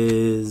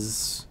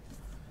boxes,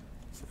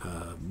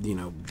 you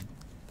know,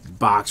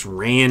 box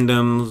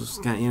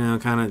randoms, you know,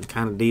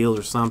 kind of deals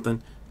or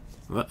something.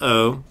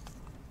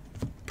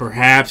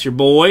 Perhaps your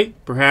boy,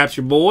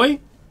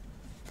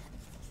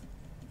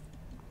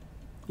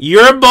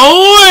 your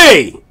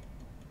boy.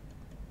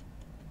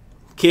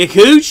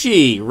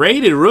 Kikuchi,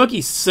 rated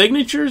rookie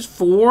signatures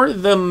for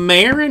the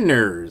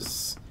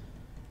Mariners.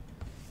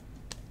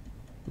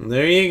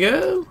 There you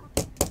go.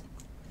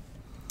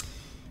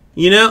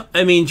 You know,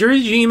 I mean,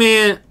 Jersey G,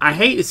 man, I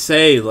hate to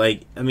say,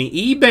 like, I mean,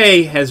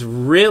 eBay has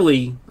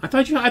really. I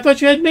thought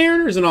you had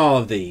Mariners in all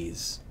of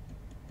these.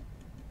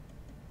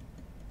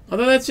 I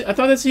thought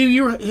that's who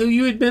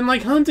you had been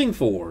like hunting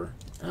for.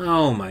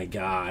 Oh my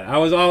God,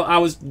 I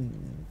was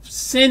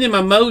sending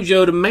my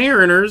mojo to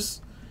Mariners.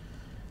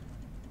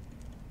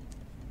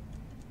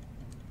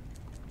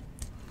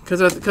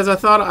 Because I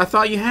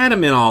thought you had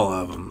him in all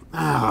of them.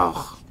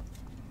 Oh,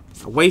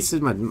 I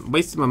wasted my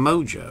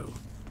mojo.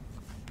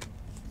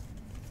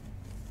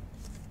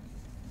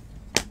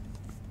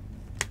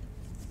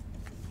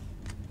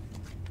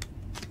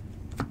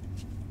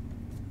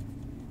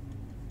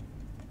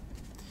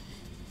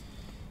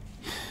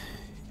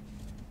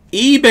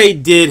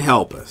 eBay did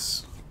help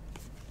us.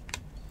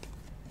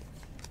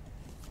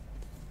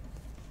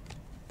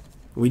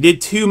 We did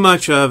too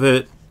much of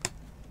it,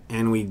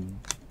 and we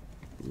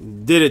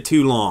did it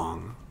too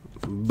long,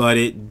 but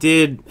it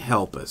did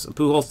help us. A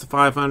Pujols to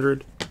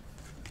 500.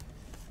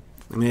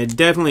 I mean, it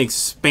definitely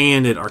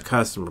expanded our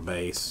customer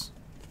base.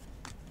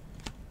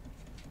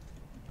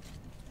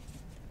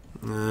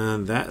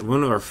 That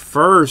one of our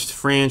first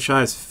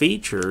franchise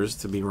features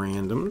to be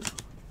randomed.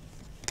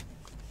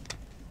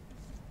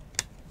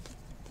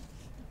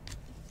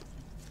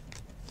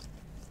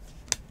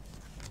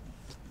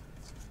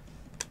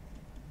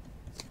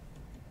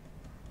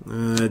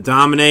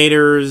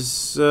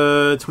 Dominators,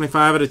 25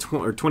 out of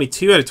 20, or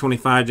 22 out of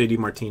 25, JD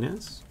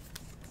Martinez.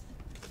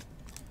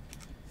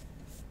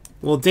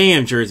 Well,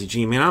 damn, Jersey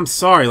G, man, I'm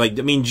sorry. Like,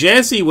 I mean,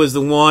 Jesse was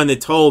the one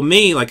that told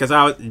me, like, cause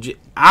I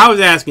was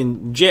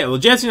asking, well,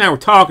 Jesse and I were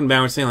talking about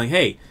it, we're saying, like,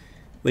 hey,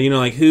 you know,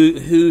 like,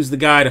 who's the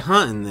guy to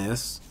hunt in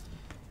this?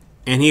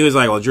 And he was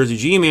like, well, Jersey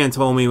G-Man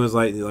told me, was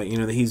like you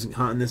know, that he's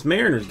hunting this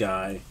Mariners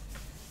guy.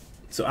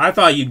 So I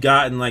thought you'd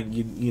gotten, like,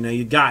 you know,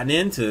 you'd gotten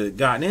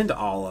into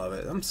all of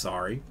it. I'm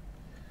sorry.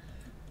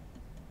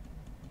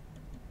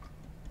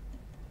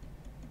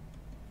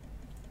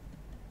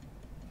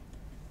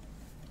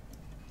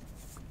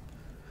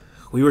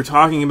 We were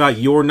talking about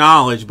your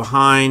knowledge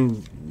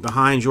behind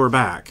your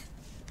back.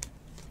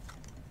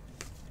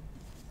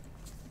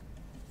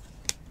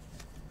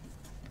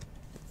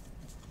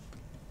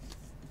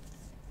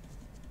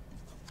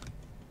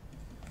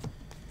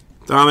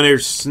 Dominator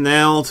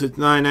Snell to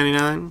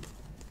 $9.99.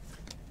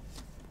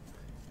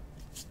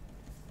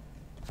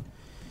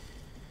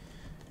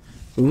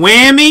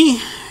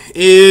 Whammy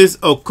is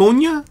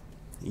Acuna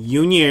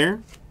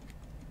Jr.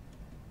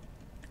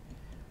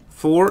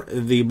 for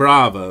the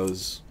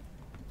Bravos.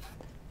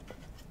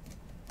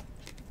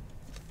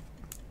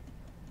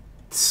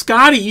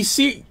 Scotty, you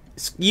see,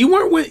 you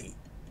weren't with...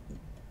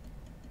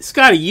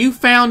 Scotty, you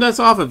found us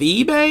off of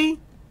eBay?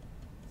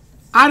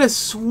 I'd have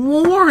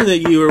sworn that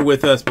you were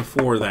with us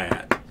before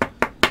that.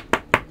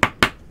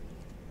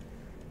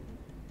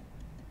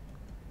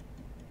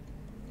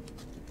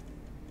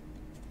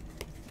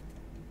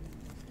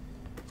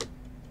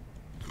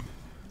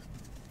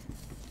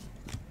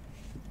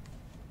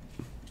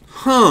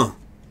 Huh.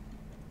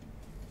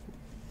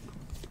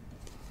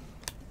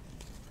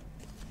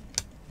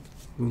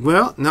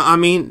 Well, no, I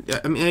mean,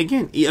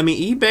 again,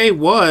 eBay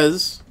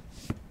was,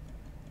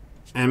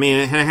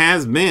 it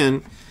has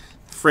been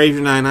Frazier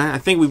 99. I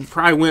think we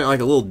probably went like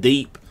a little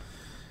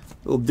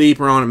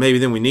deeper on it maybe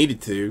than we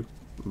needed to,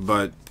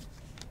 but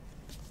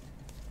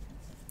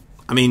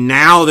I mean,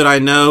 now that I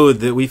know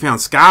that we found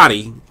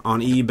Scotty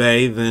on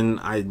eBay,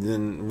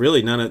 then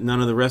really none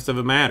of the rest of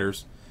it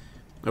matters.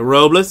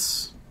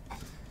 Robles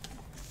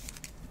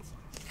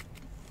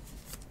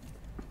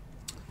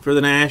for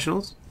the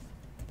Nationals.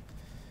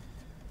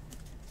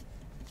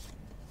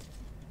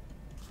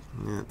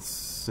 Let's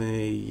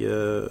say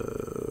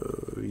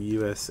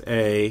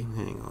USA.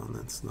 Hang on,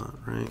 that's not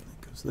right.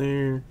 That goes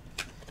there.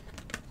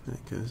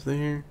 That goes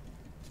there.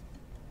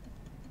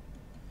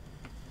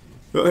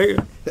 Oh, hey.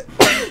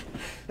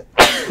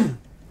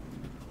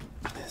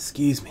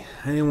 Excuse me.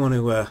 I didn't want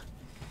to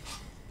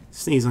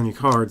sneeze on your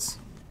cards.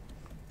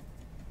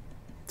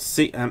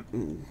 See, I don't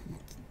know.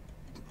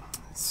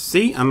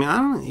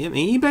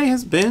 eBay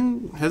has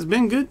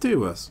been good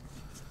to us.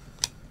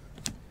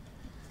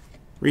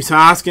 Reese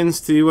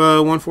Hoskins to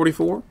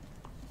 144.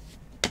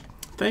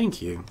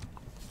 Thank you.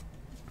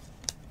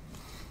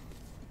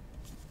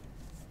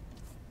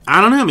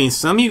 I don't know. I mean,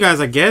 some of you guys,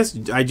 I guess,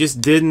 I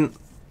didn't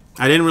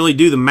really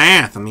do the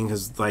math. I mean,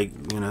 because, like,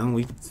 you know,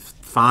 we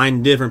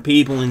find different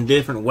people in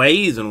different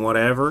ways and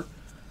whatever.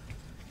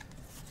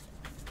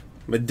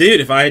 But, dude,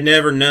 if I had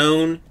never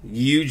known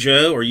you,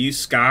 Joe, or you,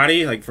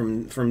 Scotty, like,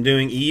 from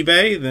doing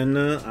eBay, then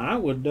I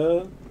would...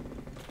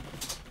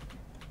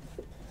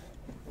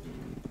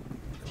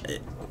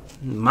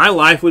 my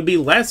life would be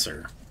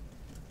lesser.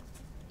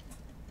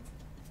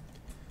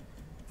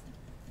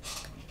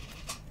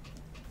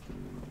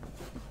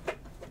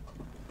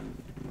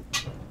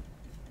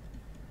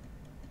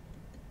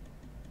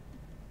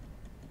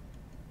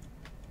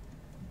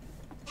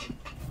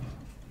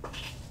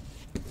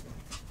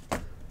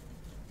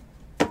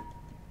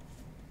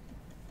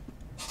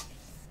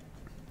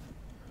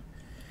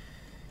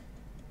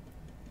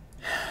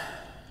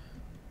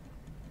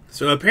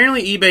 So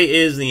apparently eBay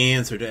is the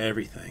answer to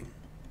everything.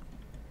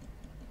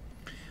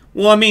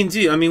 Well, I mean,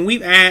 dude,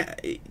 we've I'm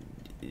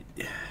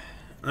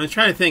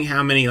trying to think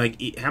how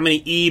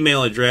many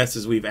email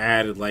addresses we've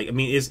added. Like, I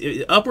mean, it's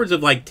upwards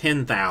of like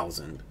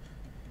 10,000,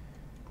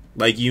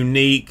 like,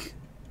 unique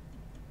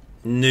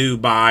new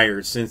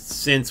buyers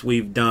since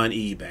we've done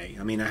eBay.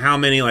 I mean, how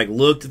many like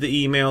looked at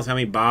the emails? How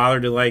many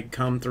bothered to like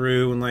come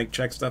through and like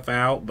check stuff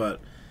out? But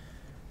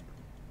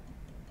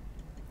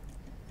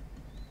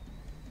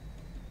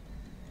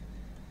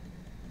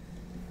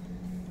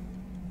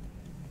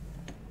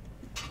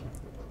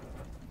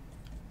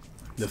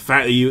the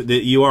fact that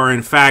you are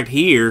in fact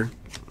here,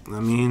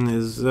 I mean,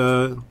 is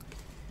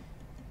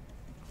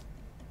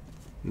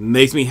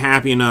makes me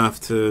happy enough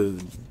to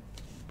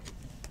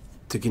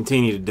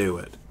continue to do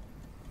it.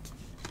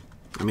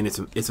 I mean,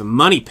 it's a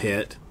money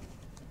pit,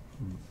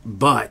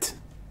 but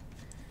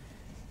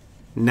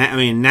now,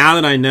 now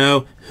that I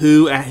know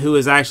who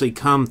has actually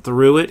come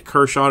through it,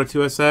 Kershaw to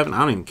 207, I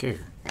don't even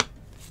care.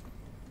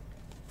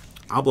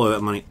 I'll blow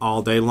that money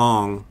all day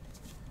long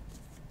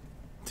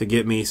to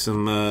get me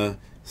some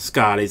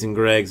Scotties and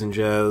Gregs and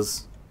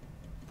Joes.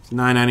 It's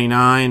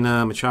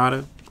 $9.99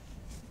 Machado.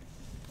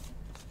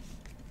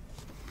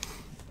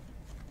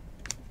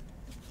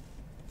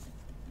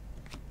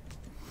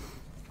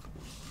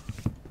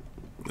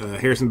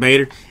 Harrison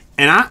Bader.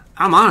 And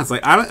I'm honest,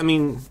 like, I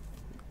mean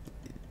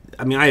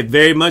I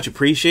very much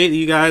appreciate that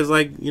you guys,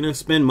 like, you know,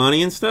 spend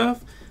money and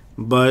stuff,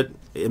 but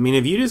I mean,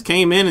 if you just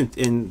came in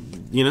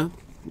and you know,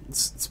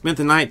 spent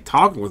the night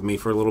talking with me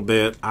for a little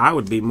bit, I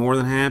would be more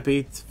than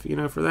happy to, you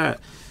know, for that.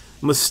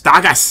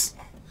 Mustakas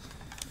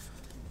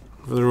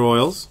for the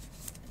Royals.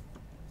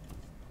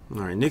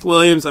 All right, Nick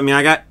Williams. I mean,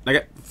 I got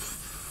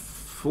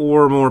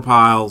 4 more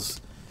piles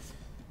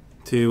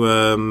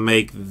to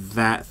make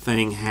that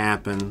thing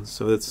happen.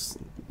 So it's,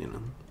 you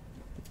know,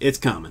 it's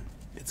coming.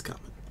 It's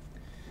coming.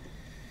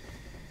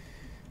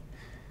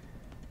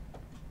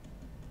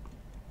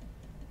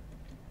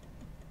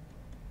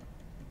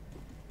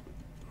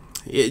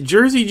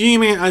 Jersey G,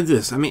 man. I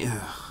mean,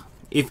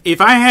 if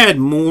I had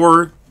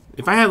more,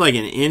 if I had like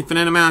an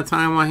infinite amount of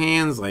time on my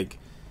hands, like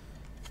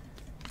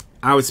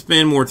I would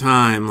spend more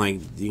time,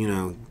 like, you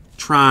know,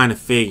 trying to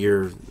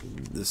figure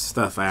this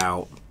stuff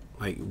out,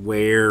 like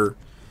where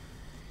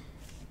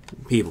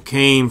people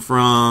came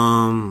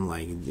from,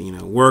 like, you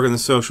know, working the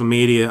social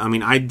media. I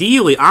mean,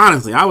 ideally,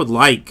 honestly, I would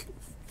like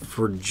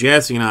for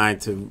Jesse and I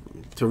to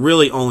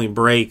really only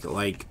break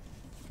like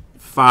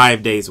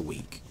 5 days a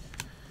week,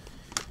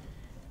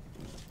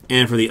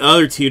 and for the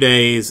other 2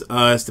 days,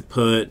 us to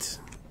put,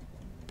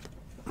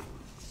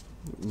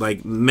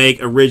 like,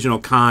 make original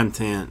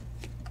content.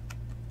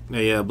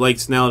 Blake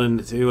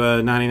Snelden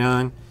to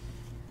 99,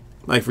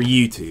 like for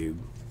YouTube,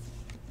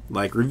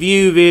 like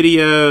review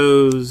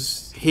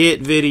videos,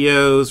 hit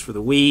videos for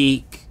the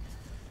week.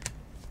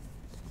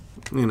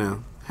 You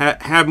know,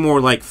 have more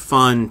like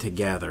fun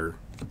together.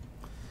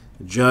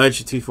 Judge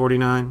to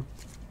 249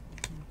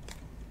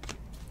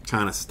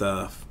 kind of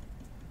stuff.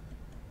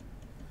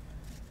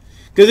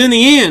 Because in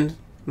the end,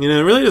 you know,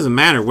 it really doesn't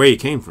matter where you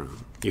came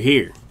from. You're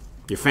here.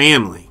 Your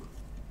family.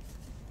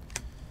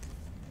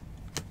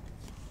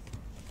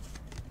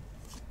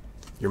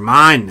 You're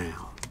mine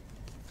now.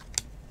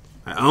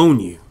 I own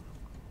you,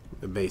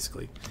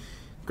 basically.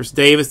 Chris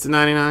Davis to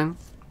 99.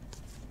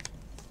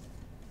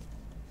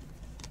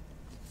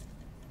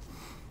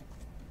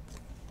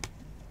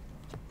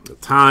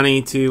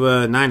 Otani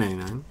to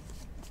 999.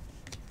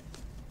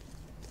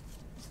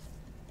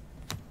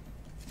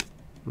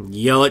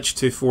 Yelich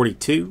to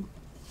 42.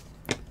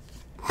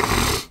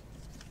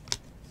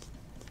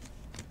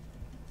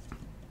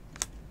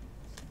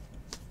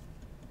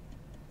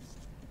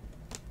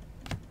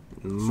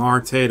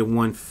 Marte to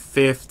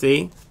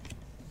 150.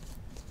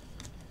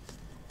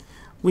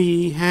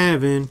 We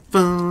having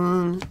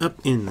fun up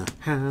in the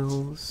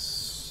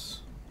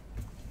house.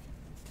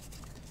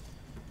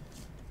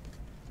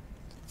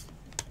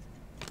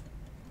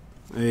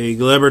 A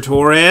Gleyber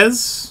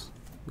Torres.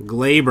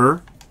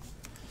 Glaber.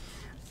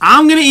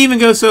 I'm going to even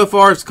go so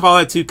far as to call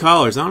it 2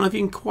 colors. I don't know if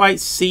you can quite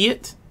see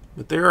it,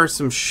 but there are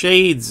some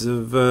shades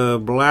of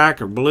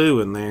black or blue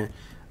in there.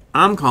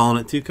 I'm calling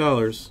it 2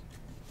 colors.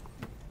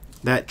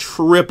 That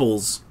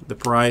triples the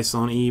price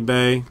on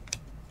eBay,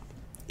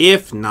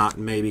 if not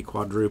maybe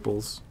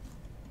quadruples.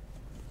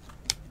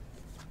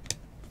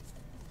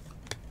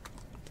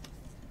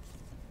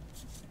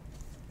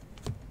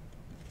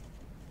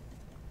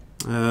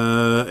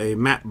 A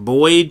Matt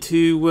Boyd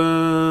to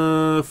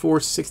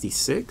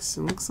 466,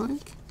 it looks like.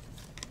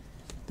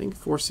 I think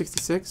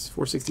 466,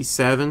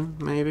 467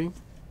 maybe.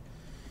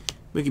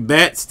 Mookie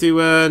Betts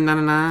to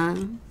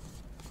 99.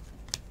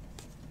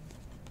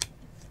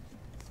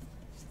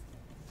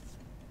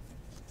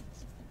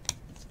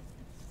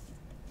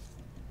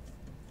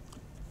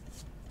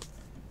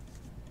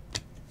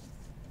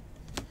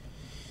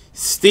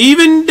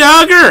 Steven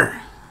Duggar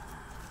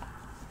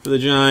for the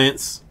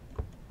Giants.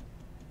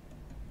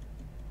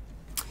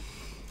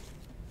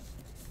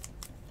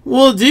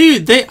 Well,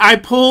 dude, I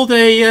pulled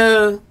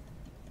a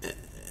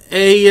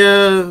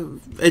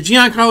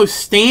Giancarlo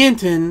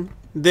Stanton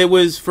that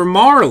was for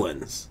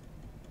Marlins.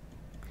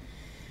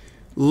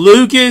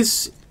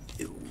 Lucas,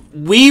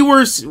 we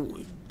were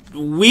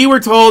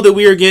told that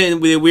we were going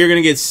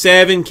to get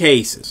 7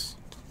 cases,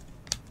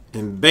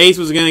 and Bates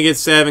was going to get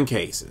 7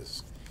 cases.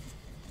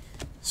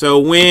 So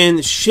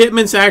when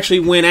shipments actually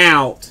went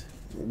out,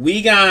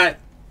 we got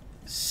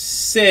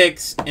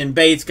 6 and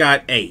Bates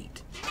got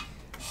 8.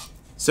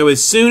 So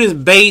as soon as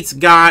Bates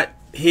got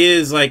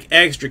his like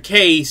extra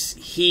case,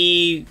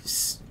 he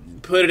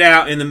put it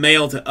out in the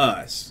mail to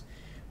us.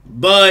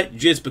 But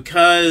just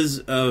because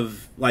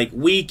of like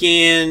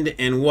weekend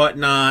and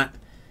whatnot,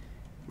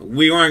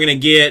 we weren't going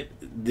to get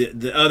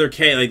the other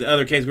case, like the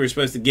other case we were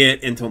supposed to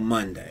get, until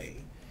Monday.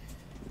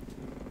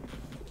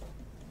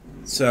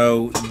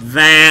 So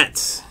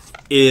that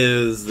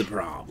is the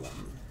problem.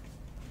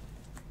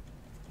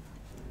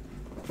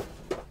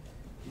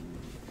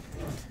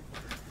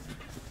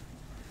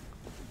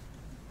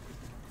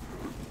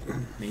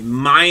 A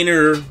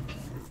minor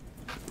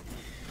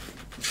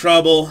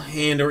trouble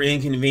and or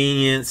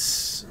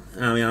inconvenience.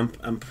 I mean,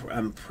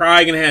 I'm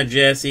probably gonna have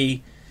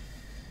Jesse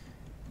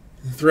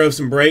throw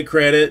some break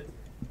credit,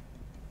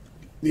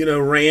 you know,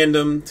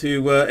 random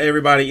to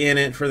everybody in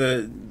it for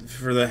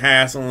the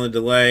hassle and the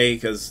delay,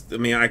 because I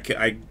mean,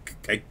 I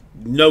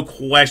no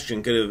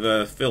question could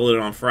have filled it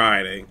on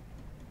Friday.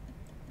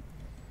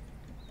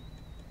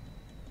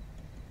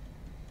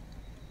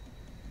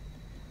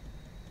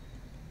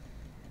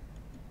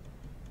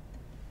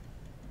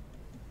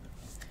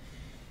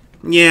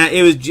 Yeah,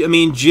 it was. I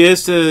mean,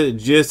 just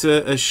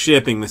a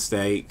shipping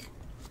mistake.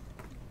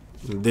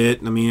 That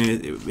I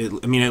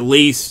mean, at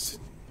least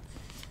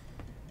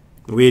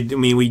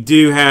we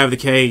do have the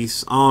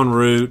case en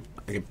route.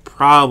 I could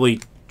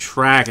probably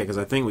track it because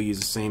I think we use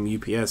the same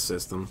UPS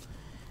system,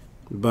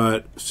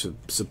 but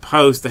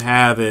supposed to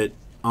have it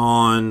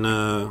on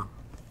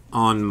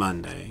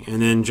Monday,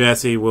 and then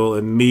Jesse will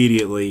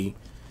immediately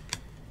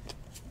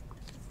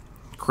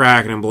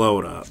crack it and blow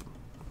it up.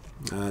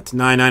 It's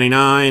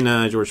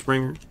 $9.99. George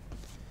Springer.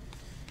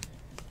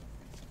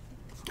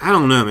 I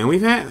don't know, man.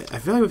 I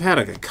feel like we've had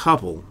a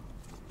couple.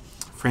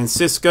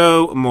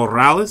 Francisco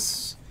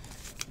Morales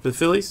for the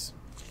Phillies.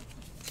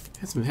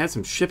 Had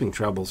some shipping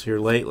troubles here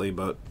lately,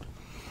 but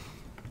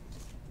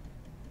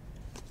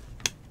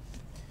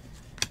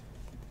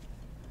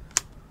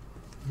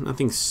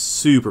nothing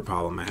super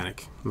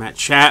problematic. Matt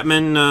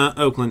Chapman,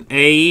 Oakland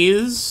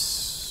A's.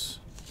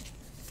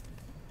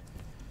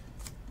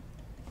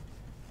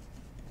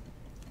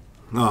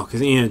 Oh,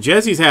 because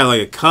Jesse's had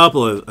like a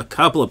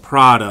couple of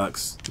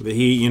products that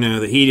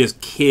he just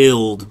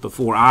killed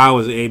before I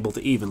was able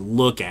to even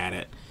look at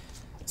it.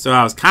 So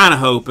I was kind of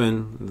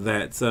hoping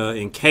that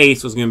in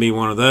case was going to be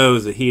one of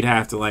those that he'd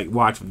have to like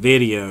watch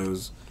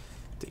videos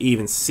to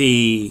even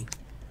see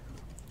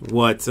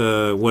what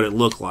it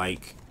looked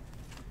like.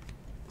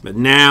 But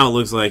now it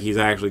looks like he's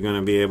actually going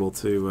to be able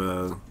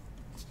to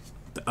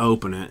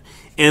open it,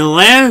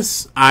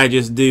 unless I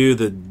just do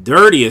the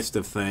dirtiest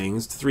of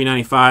things,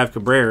 $3.95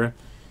 Cabrera,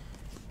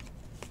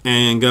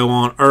 and go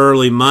on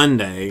early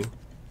Monday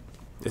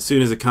as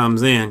soon as it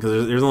comes in,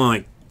 because there's only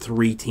like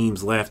 3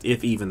 teams left,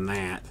 if even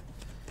that,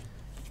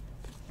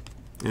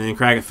 and then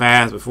crack it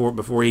fast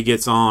before he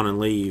gets on and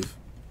leave.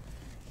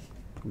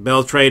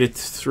 Bell trade at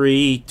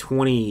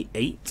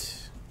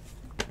 $3.28.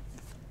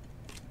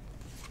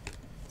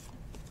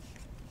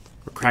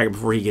 Or crack it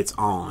before he gets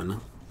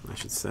on, I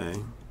should say.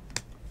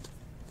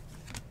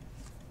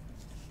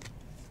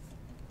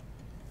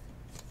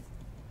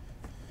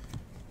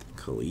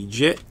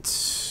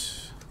 Collegiate.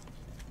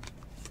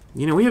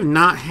 We have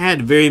not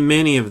had very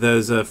many of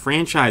those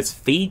franchise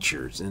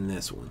features in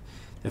this one.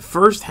 The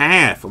first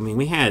half,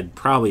 we had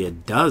probably a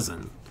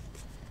dozen.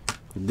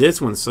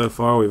 This one so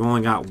far, we've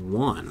only got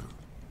 1.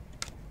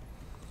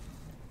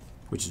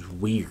 Which is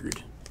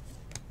weird.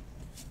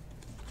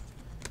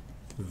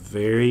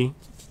 Very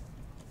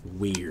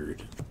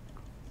weird.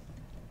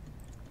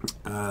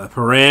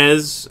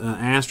 Perez,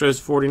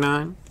 Astros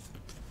 49.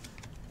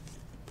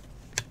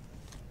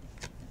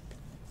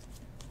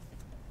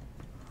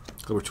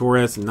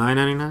 Torres,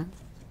 $9.99.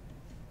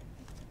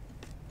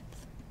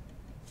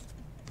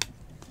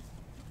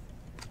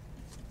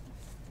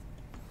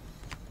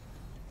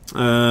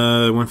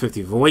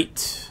 $150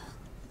 Voit.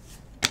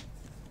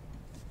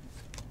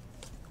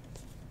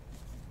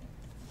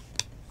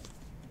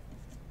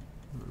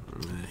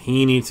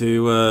 Heaney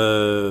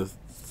to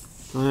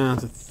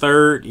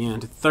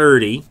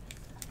 30.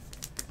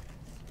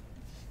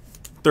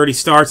 30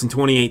 starts in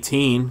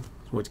 2018.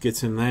 What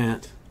gets him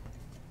that?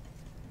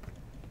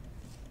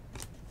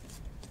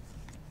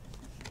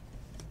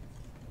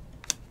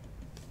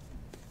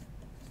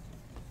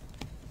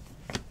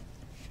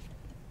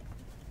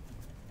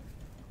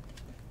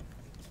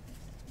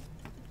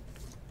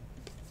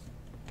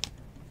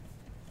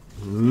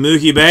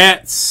 Mookie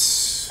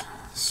Betts,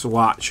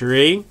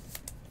 swatchery.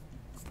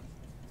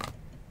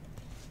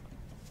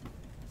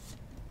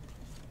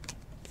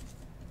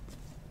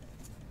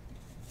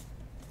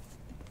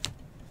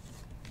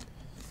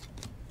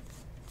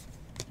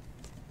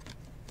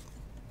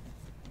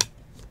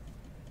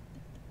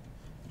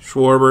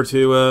 Schwarber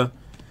to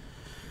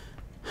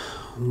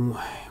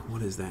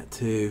what is that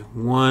to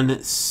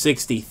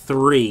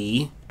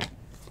 163.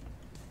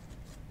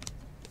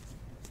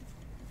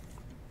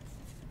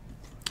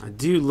 I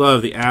do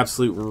love the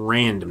absolute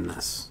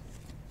randomness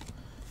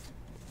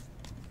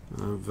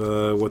of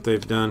what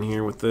they've done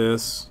here with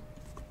this.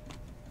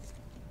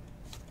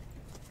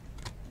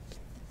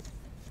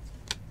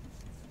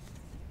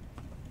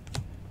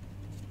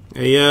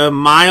 A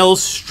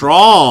Miles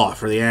Straw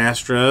for the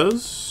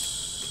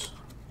Astros.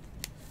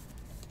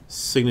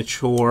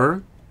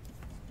 Signature.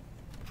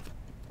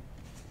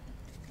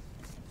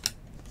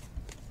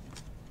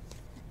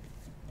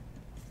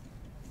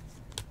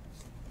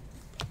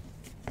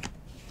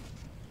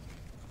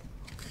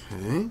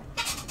 Okay,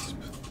 let's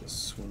put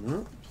this one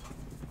up.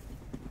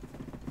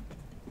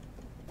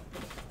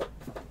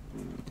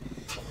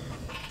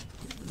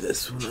 Get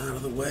this one out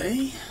of the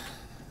way.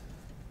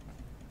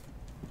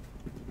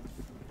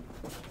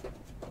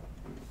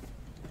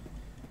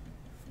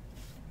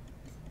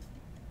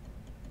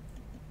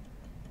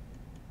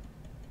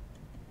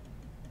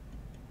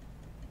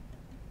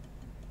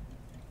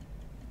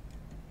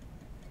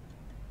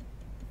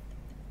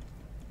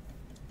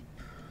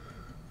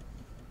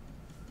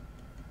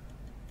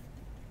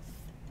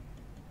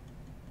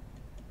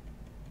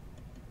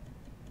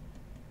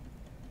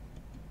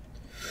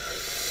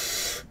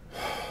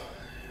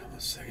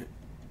 Second.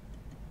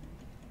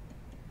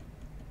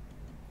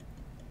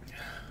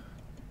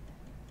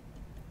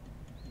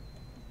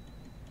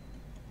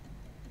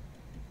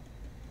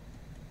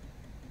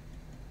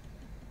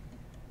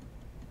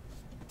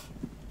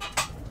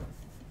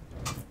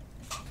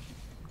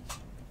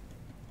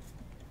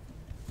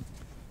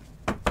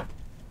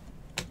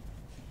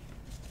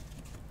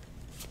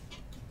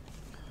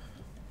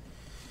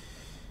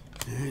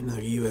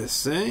 Another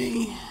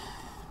USA.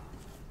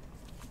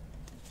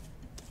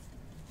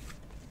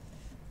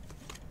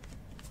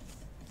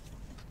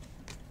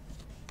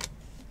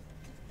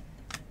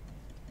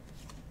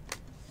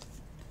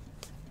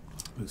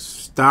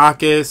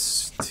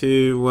 Stockist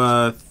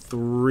to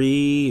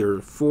 3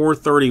 or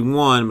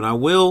 431, but I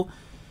will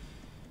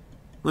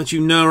let you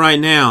know right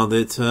now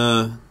that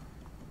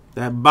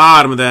that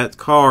bottom of that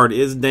card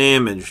is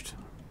damaged.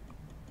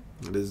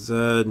 It is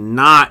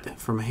not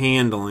from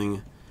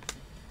handling,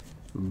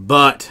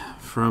 but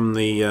from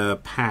the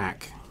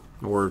pack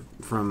or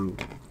from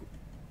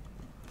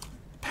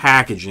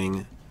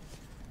packaging.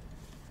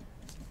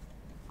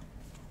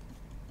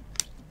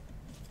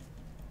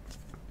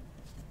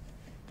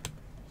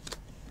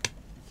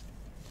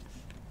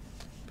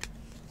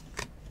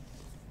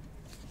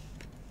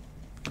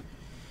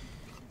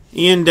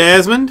 Ian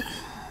Desmond,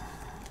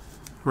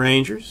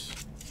 Rangers.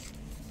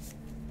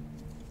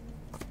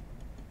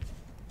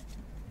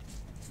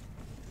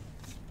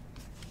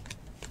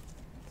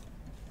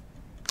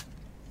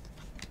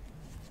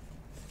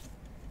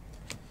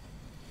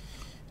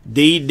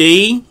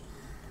 DD,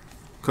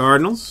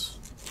 Cardinals.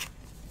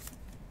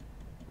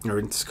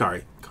 Or,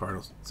 sorry,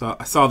 Cardinals. So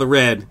I saw the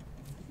red.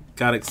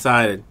 Got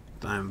excited.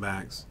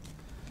 Diamondbacks.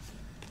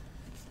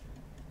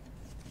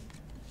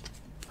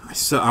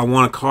 I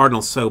want a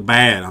Cardinal so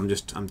bad.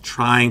 I'm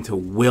trying to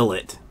will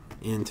it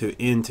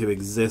into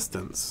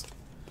existence.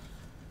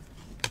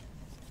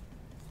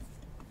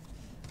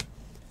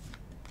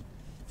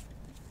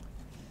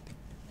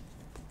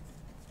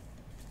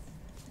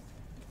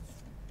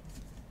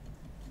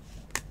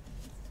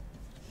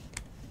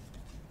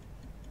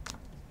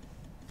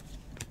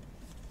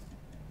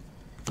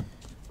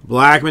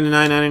 Blackman to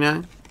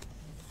 $9.99.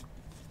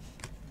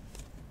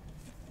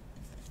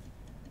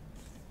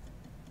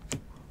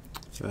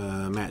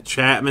 Matt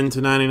Chapman to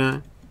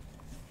 $99.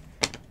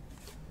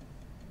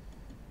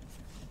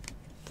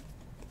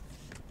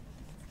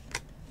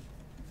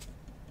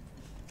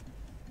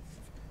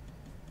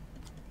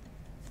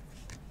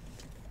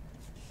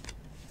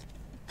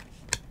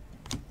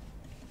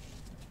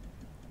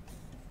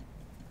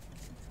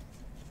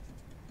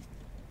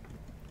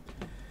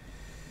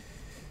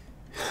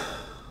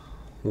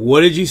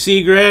 What did you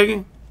see,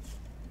 Greg?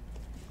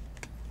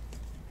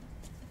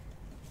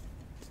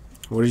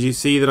 What did you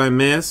see that I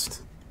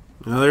missed?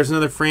 Oh, there's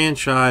another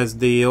franchise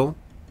deal.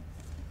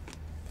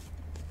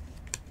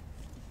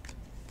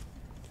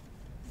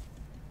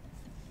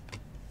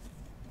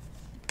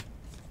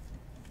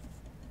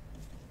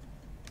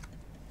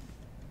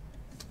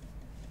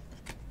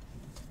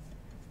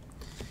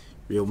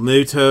 Real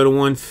Muto to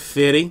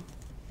 150.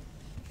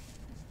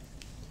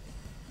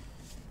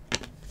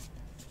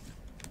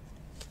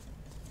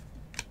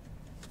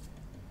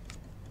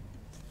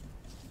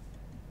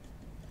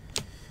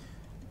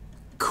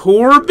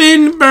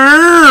 Corbin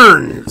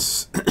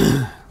Burns.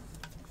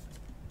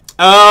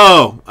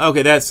 Oh,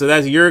 okay. That's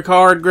your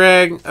card,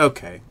 Greg.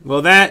 Okay.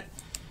 Well, that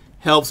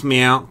helps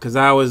me out because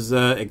I was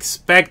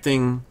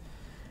expecting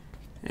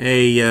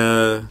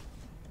a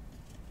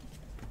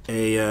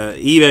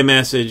eBay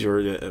message or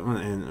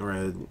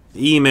an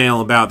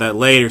email about that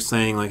later,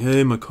 saying like,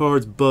 "Hey, my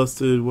card's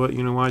busted. What?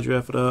 Why'd you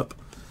F it up?"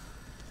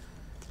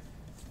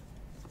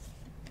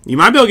 You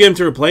might be able to get him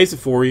to replace it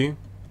for you.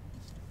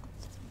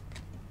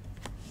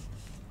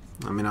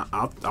 I mean,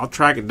 I'll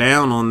track it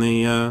down on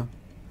the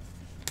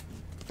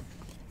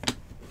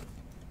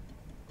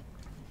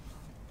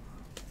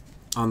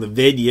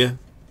vidya.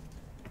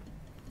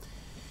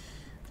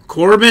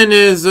 Corbin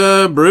is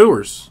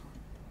Brewers,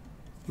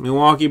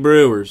 Milwaukee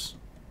Brewers.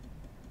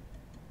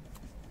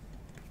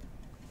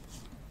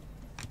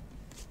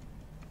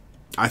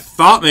 I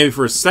thought maybe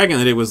for a second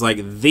that it was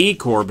like the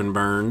Corbin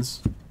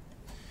Burns.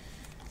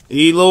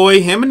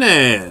 Eloy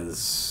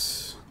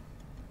Jimenez,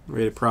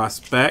 ready to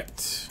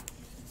prospect.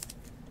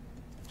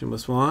 You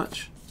must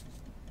watch.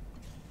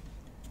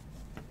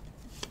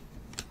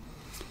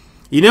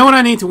 You know what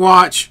I need to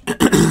watch?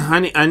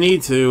 I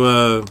need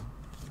to,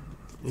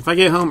 if I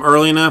get home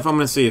early enough, I'm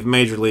going to see if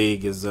Major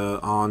League is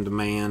on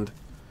demand.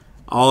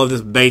 All of this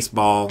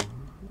baseball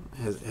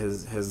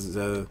has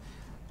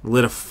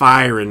lit a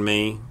fire in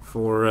me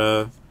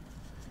for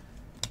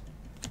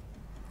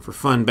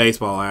fun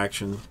baseball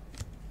action.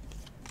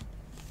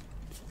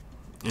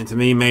 And to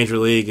me, Major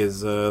League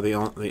is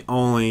the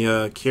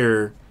only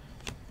cure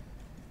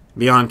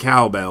beyond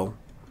cowbell.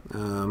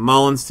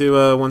 Mullins to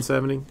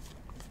 170.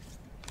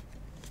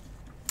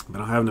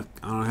 But I don't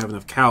have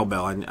enough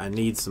cowbell. I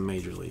need some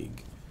Major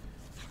League.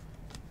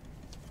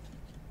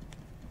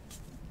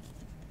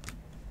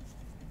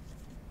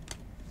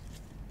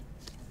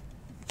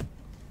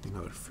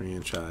 Another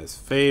franchise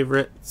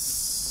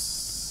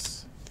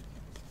favorites.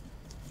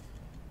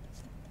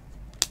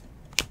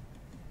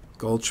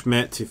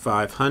 Goldschmidt to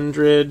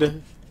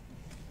 500.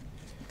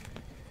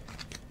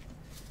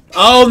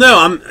 Oh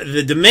no!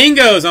 The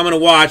Domingos I'm going to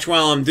watch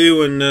while I'm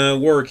doing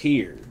work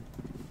here,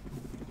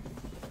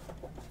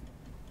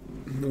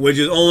 which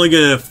is only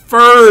going to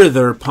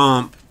further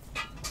pump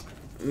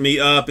me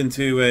up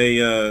into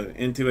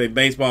a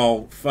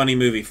baseball funny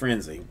movie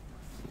frenzy.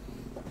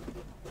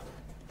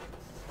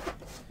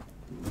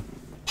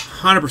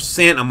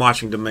 100% I'm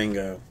watching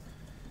Domingo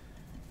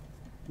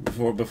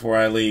before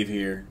I leave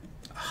here.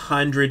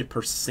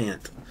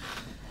 100%.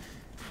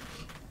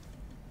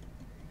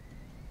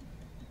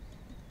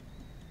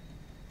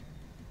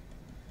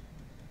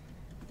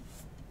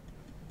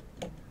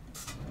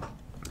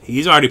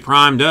 He's already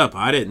primed up.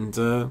 I didn't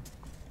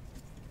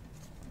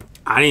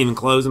even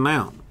close him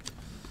out.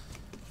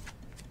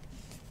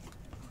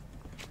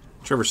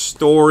 Trevor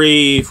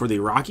Story for the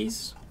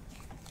Rockies.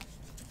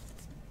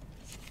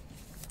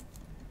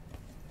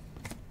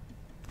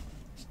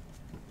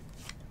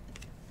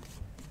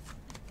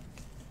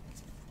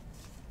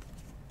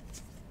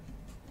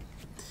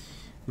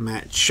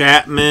 Matt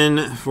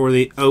Chapman for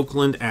the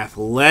Oakland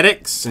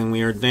Athletics. And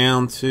we are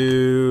down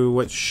to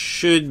what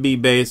should be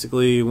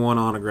basically one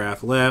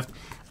autograph left.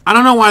 I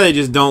don't know why they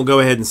just don't go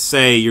ahead and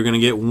say you're going to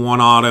get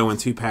one auto and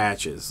 2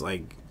 patches.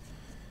 Like,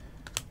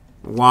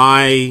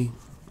 why,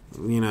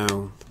 you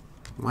know,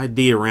 why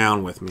D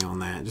around with me on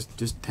that?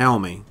 Just tell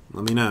me.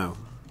 Let me know.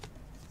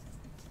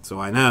 So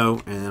I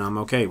know, and then I'm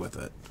okay with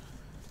it.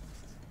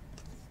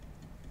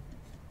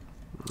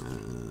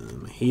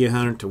 He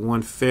 100 to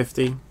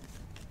 150.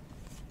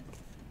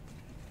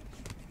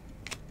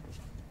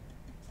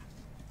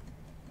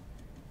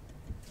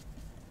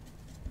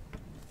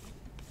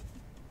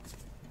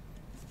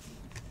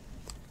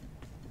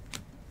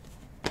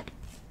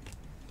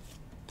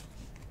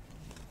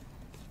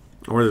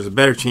 Or there's a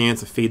better chance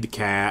to feed the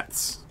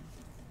cats.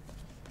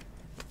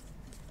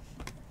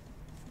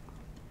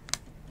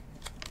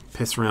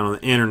 Piss around on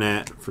the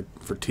internet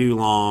for too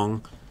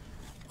long.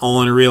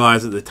 Only to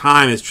realize that the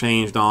time has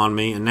changed on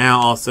me. And now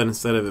all of a sudden,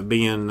 instead of it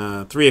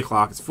being 3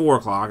 o'clock, it's 4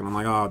 o'clock. And I'm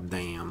like, oh,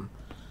 damn.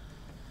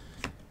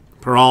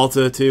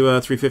 Peralta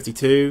to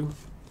 352.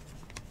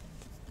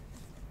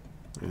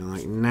 And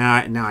like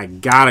now I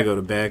gotta go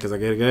to bed because I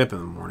gotta get up in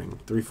the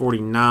morning.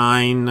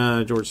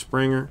 349, George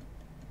Springer.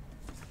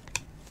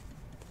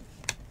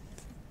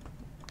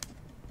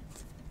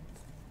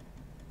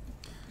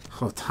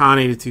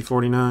 Otani to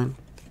 249.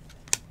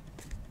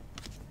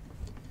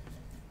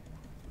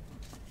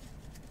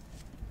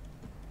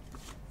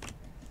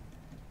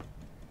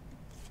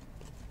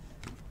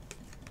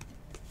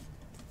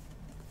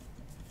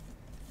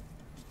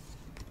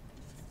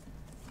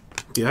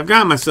 Dude, I've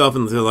gotten myself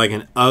into like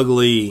an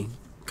ugly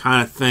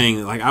kind of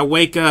thing. Like I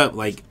wake up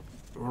like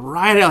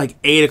right at like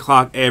 8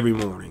 o'clock every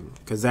morning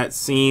because that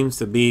seems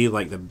to be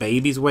like the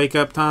baby's wake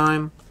up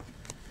time.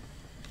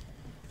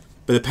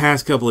 But the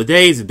past couple of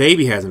days, the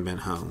baby hasn't been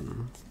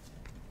home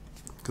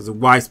because the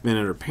wife's been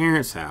at her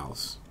parents'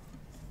 house.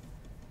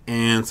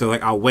 And so,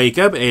 like, I'll wake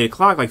up at 8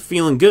 o'clock, like,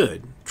 feeling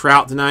good.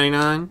 Trout to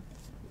 99.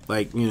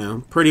 Like, you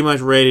know, pretty much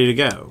ready to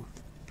go.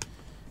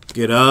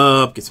 Get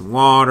up, get some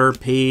water,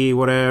 pee,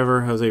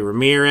 whatever. Jose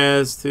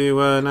Ramirez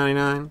to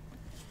 99.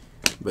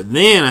 But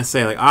then I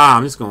say, like,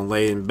 I'm just going to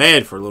lay in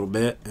bed for a little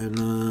bit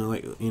and,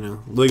 like, you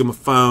know, look at my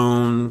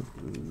phone,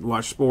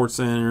 watch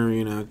SportsCenter,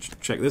 you know,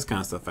 check this kind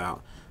of stuff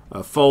out.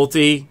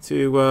 Fulte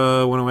to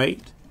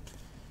 108.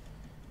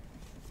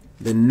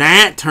 Then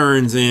that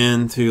turns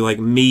into like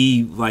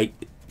me like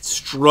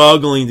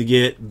struggling to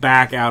get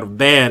back out of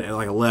bed at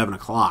like 11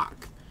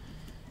 o'clock.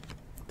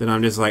 Then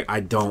I'm just like,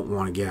 I don't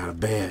want to get out of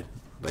bed.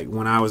 Like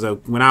when I was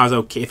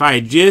okay, if I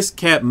had just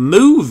kept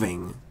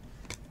moving,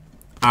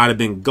 I'd have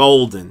been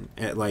golden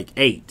at like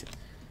 8.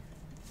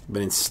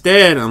 But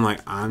instead, I'm like,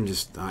 I'm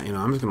just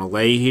gonna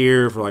lay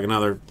here for like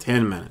another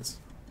 10 minutes.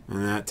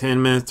 And that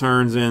 10 minutes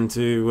turns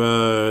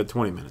into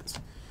 20 minutes.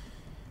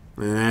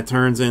 And that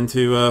turns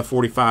into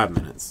 45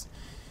 minutes.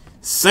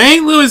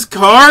 St. Louis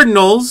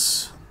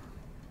Cardinals,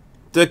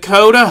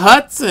 Dakota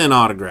Hudson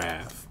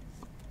autograph.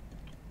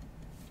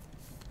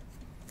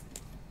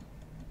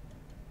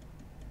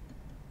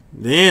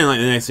 Then, like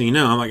the next thing you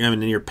know, I'm in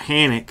near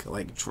panic,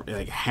 like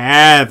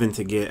having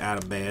to get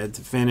out of bed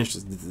to finish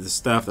the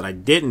stuff that I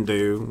didn't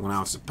do when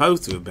I was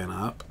supposed to have been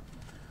up.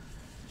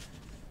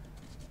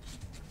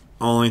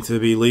 Only to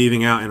be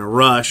leaving out in a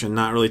rush and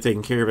not really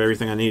taking care of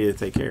everything I needed to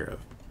take care of.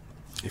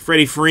 Hey,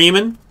 Freddie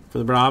Freeman for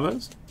the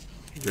Bravos.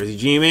 Jersey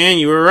G-Man,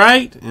 you were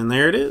right. And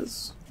there it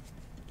is.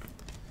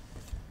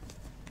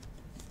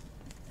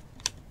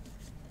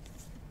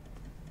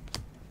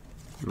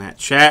 Matt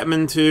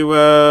Chapman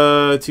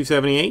to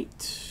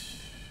 278.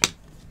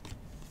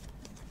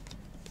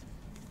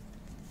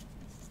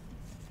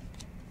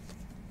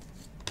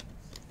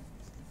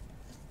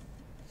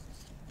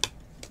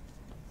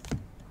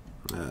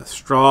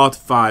 Straw to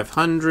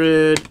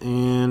 500,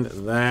 and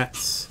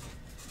that's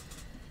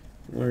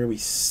where we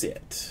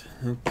sit.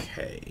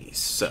 Okay,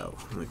 so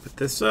let me put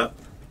this up.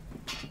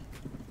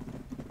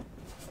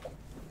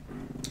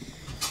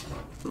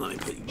 Let me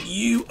put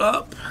you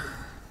up.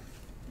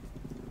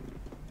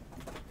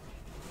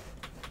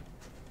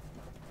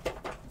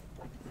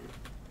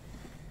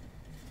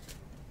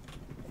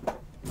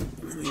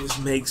 Let me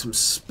just make some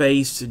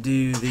space to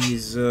do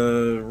these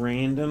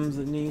randoms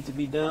that need to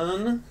be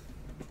done.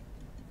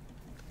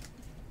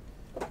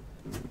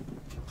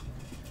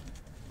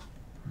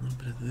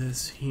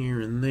 this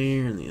here and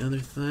there and the other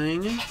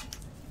thing.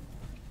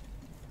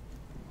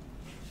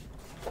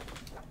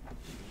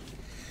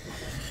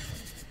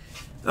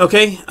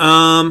 Okay,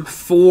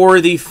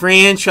 for the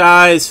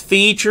franchise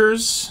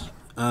features,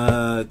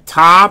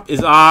 top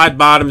is odd,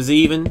 bottom is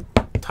even.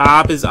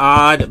 Top is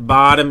odd,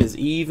 bottom is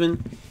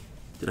even.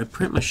 Did I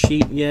print my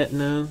sheet yet?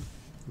 No.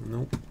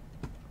 Nope.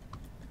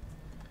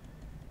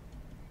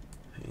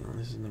 Hang on,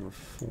 this is number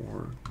 4.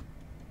 All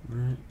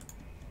right.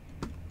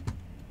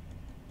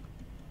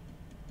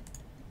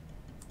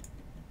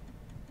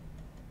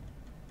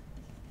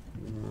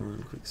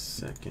 One quick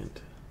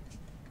second.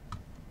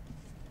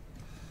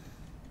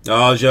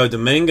 Oh, Joe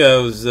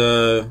Domingo's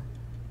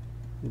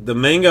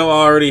Domingo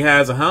already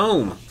has a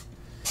home.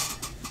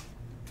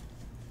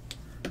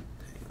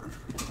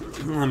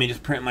 Let me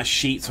just print my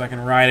sheet so I can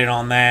write it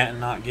on that and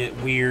not get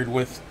weird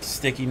with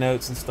sticky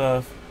notes and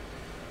stuff.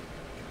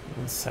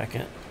 1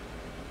 second.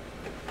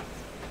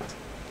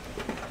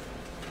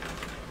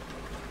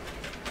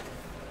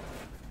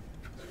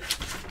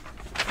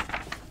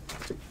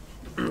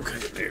 Okay,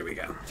 there we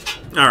go.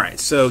 All right,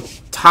 so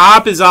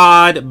top is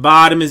odd,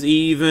 bottom is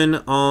even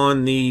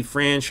on the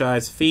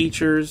franchise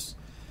features.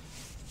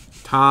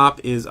 Top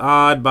is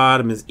odd,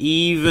 bottom is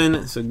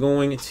even. So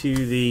going to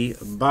the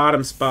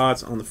bottom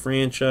spots on the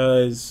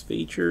franchise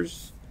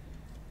features.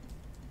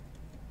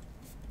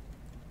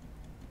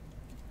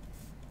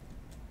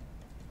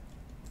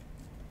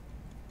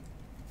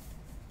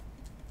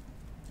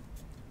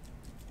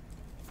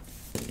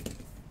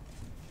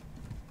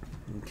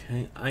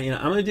 Okay, I'm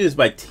going to do this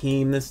by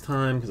team this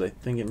time because I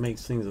think it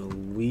makes things a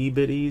wee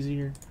bit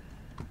easier.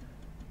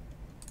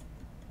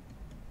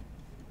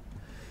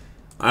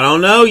 I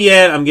don't know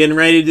yet. I'm getting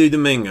ready to do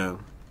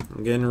Domingo.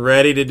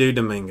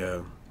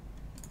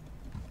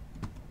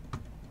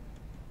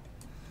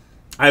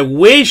 I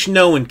wish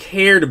no one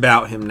cared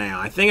about him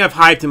now. I think I've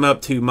hyped him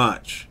up too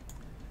much.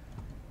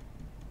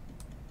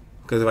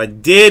 Because if I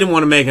did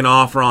want to make an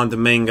offer on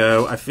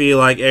Domingo, I feel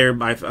like I'm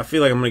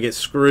going to get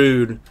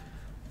screwed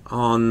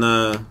on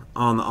the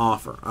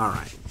offer. All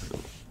right.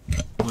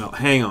 Well,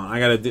 hang on.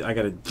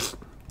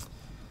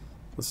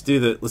 Let's do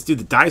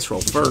the dice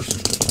roll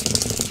first.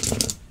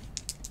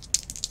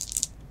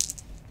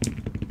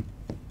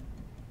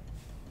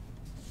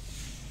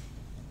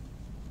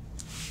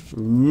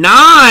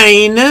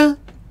 9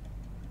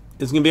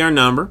 is going to be our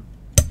number.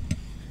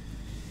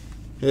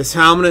 This is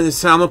how I'm going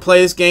to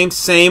play this game,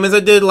 same as I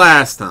did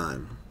last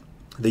time.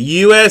 The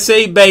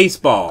USA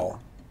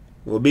Baseball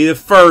will be the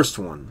first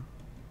one.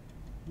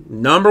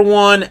 Number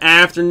 1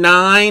 after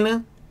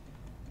 9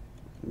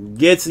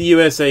 gets the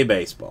USA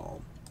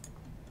Baseball.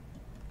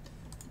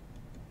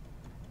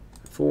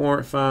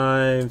 4,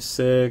 5,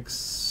 6,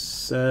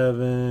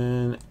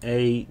 7,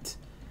 8.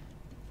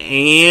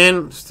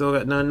 And still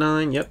got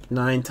 9. Yep,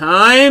 9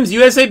 times.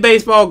 USA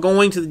Baseball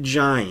going to the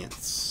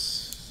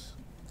Giants.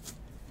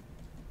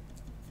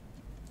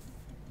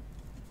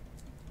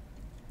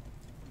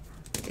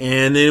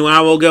 And then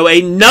I will go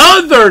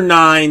another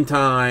 9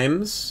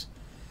 times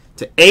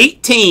to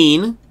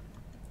 18.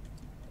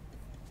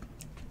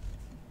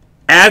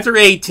 After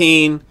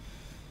 18,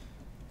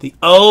 the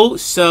oh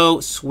so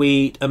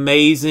sweet,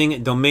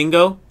 amazing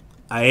Domingo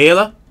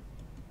Ayala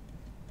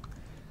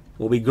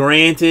will be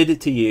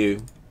granted to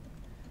you.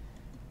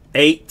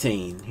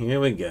 18.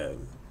 Here we go.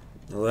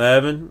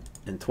 11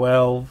 and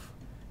 12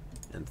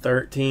 and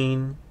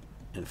 13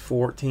 and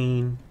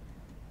 14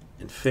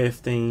 and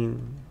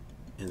 15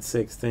 and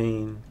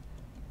 16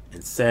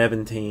 and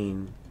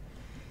 17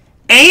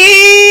 and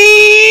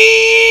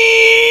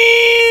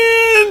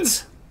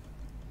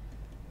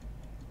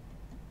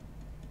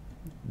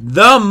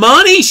the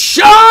money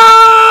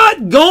shot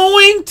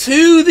going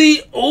to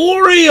the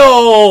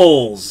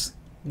Orioles.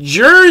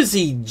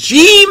 Jersey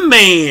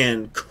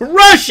G-Man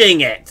crushing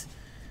it.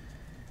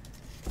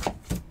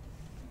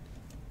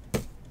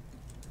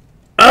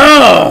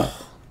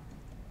 Oh.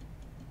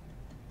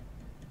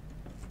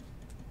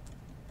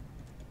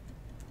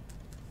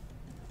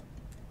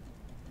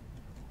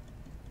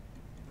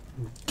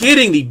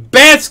 Getting the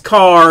best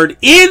card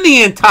in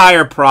the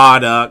entire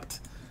product.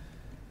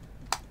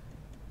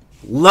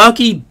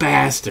 Lucky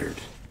bastard.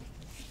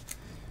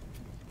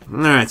 All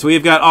right, so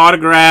we've got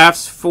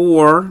autographs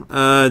for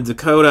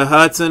Dakota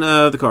Hudson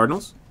of the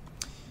Cardinals,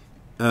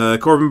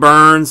 Corbin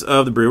Burns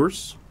of the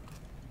Brewers,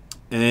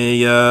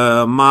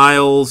 a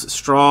Miles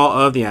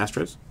Straw of the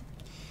Astros,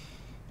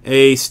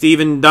 a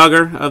Steven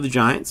Duggar of the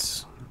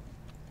Giants,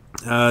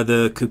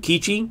 the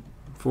Kukichi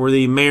for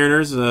the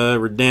Mariners,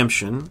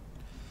 redemption,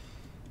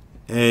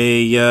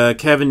 a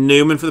Kevin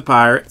Newman for the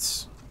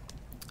Pirates,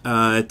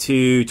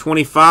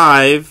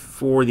 225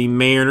 for the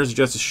Mariners,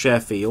 Justice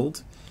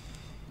Sheffield,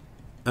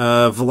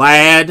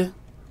 Vlad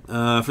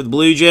for the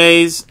Blue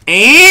Jays,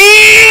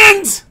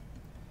 and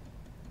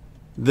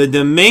the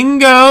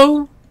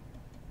Domingo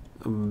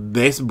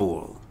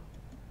Baseball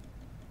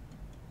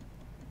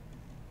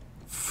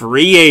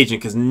free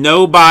agent, because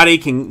nobody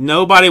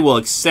will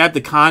accept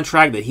the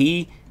contract that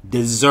he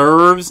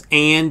deserves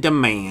and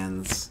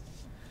demands.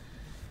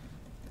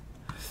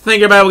 Thank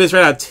you, everybody. We'll get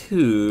straight out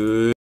to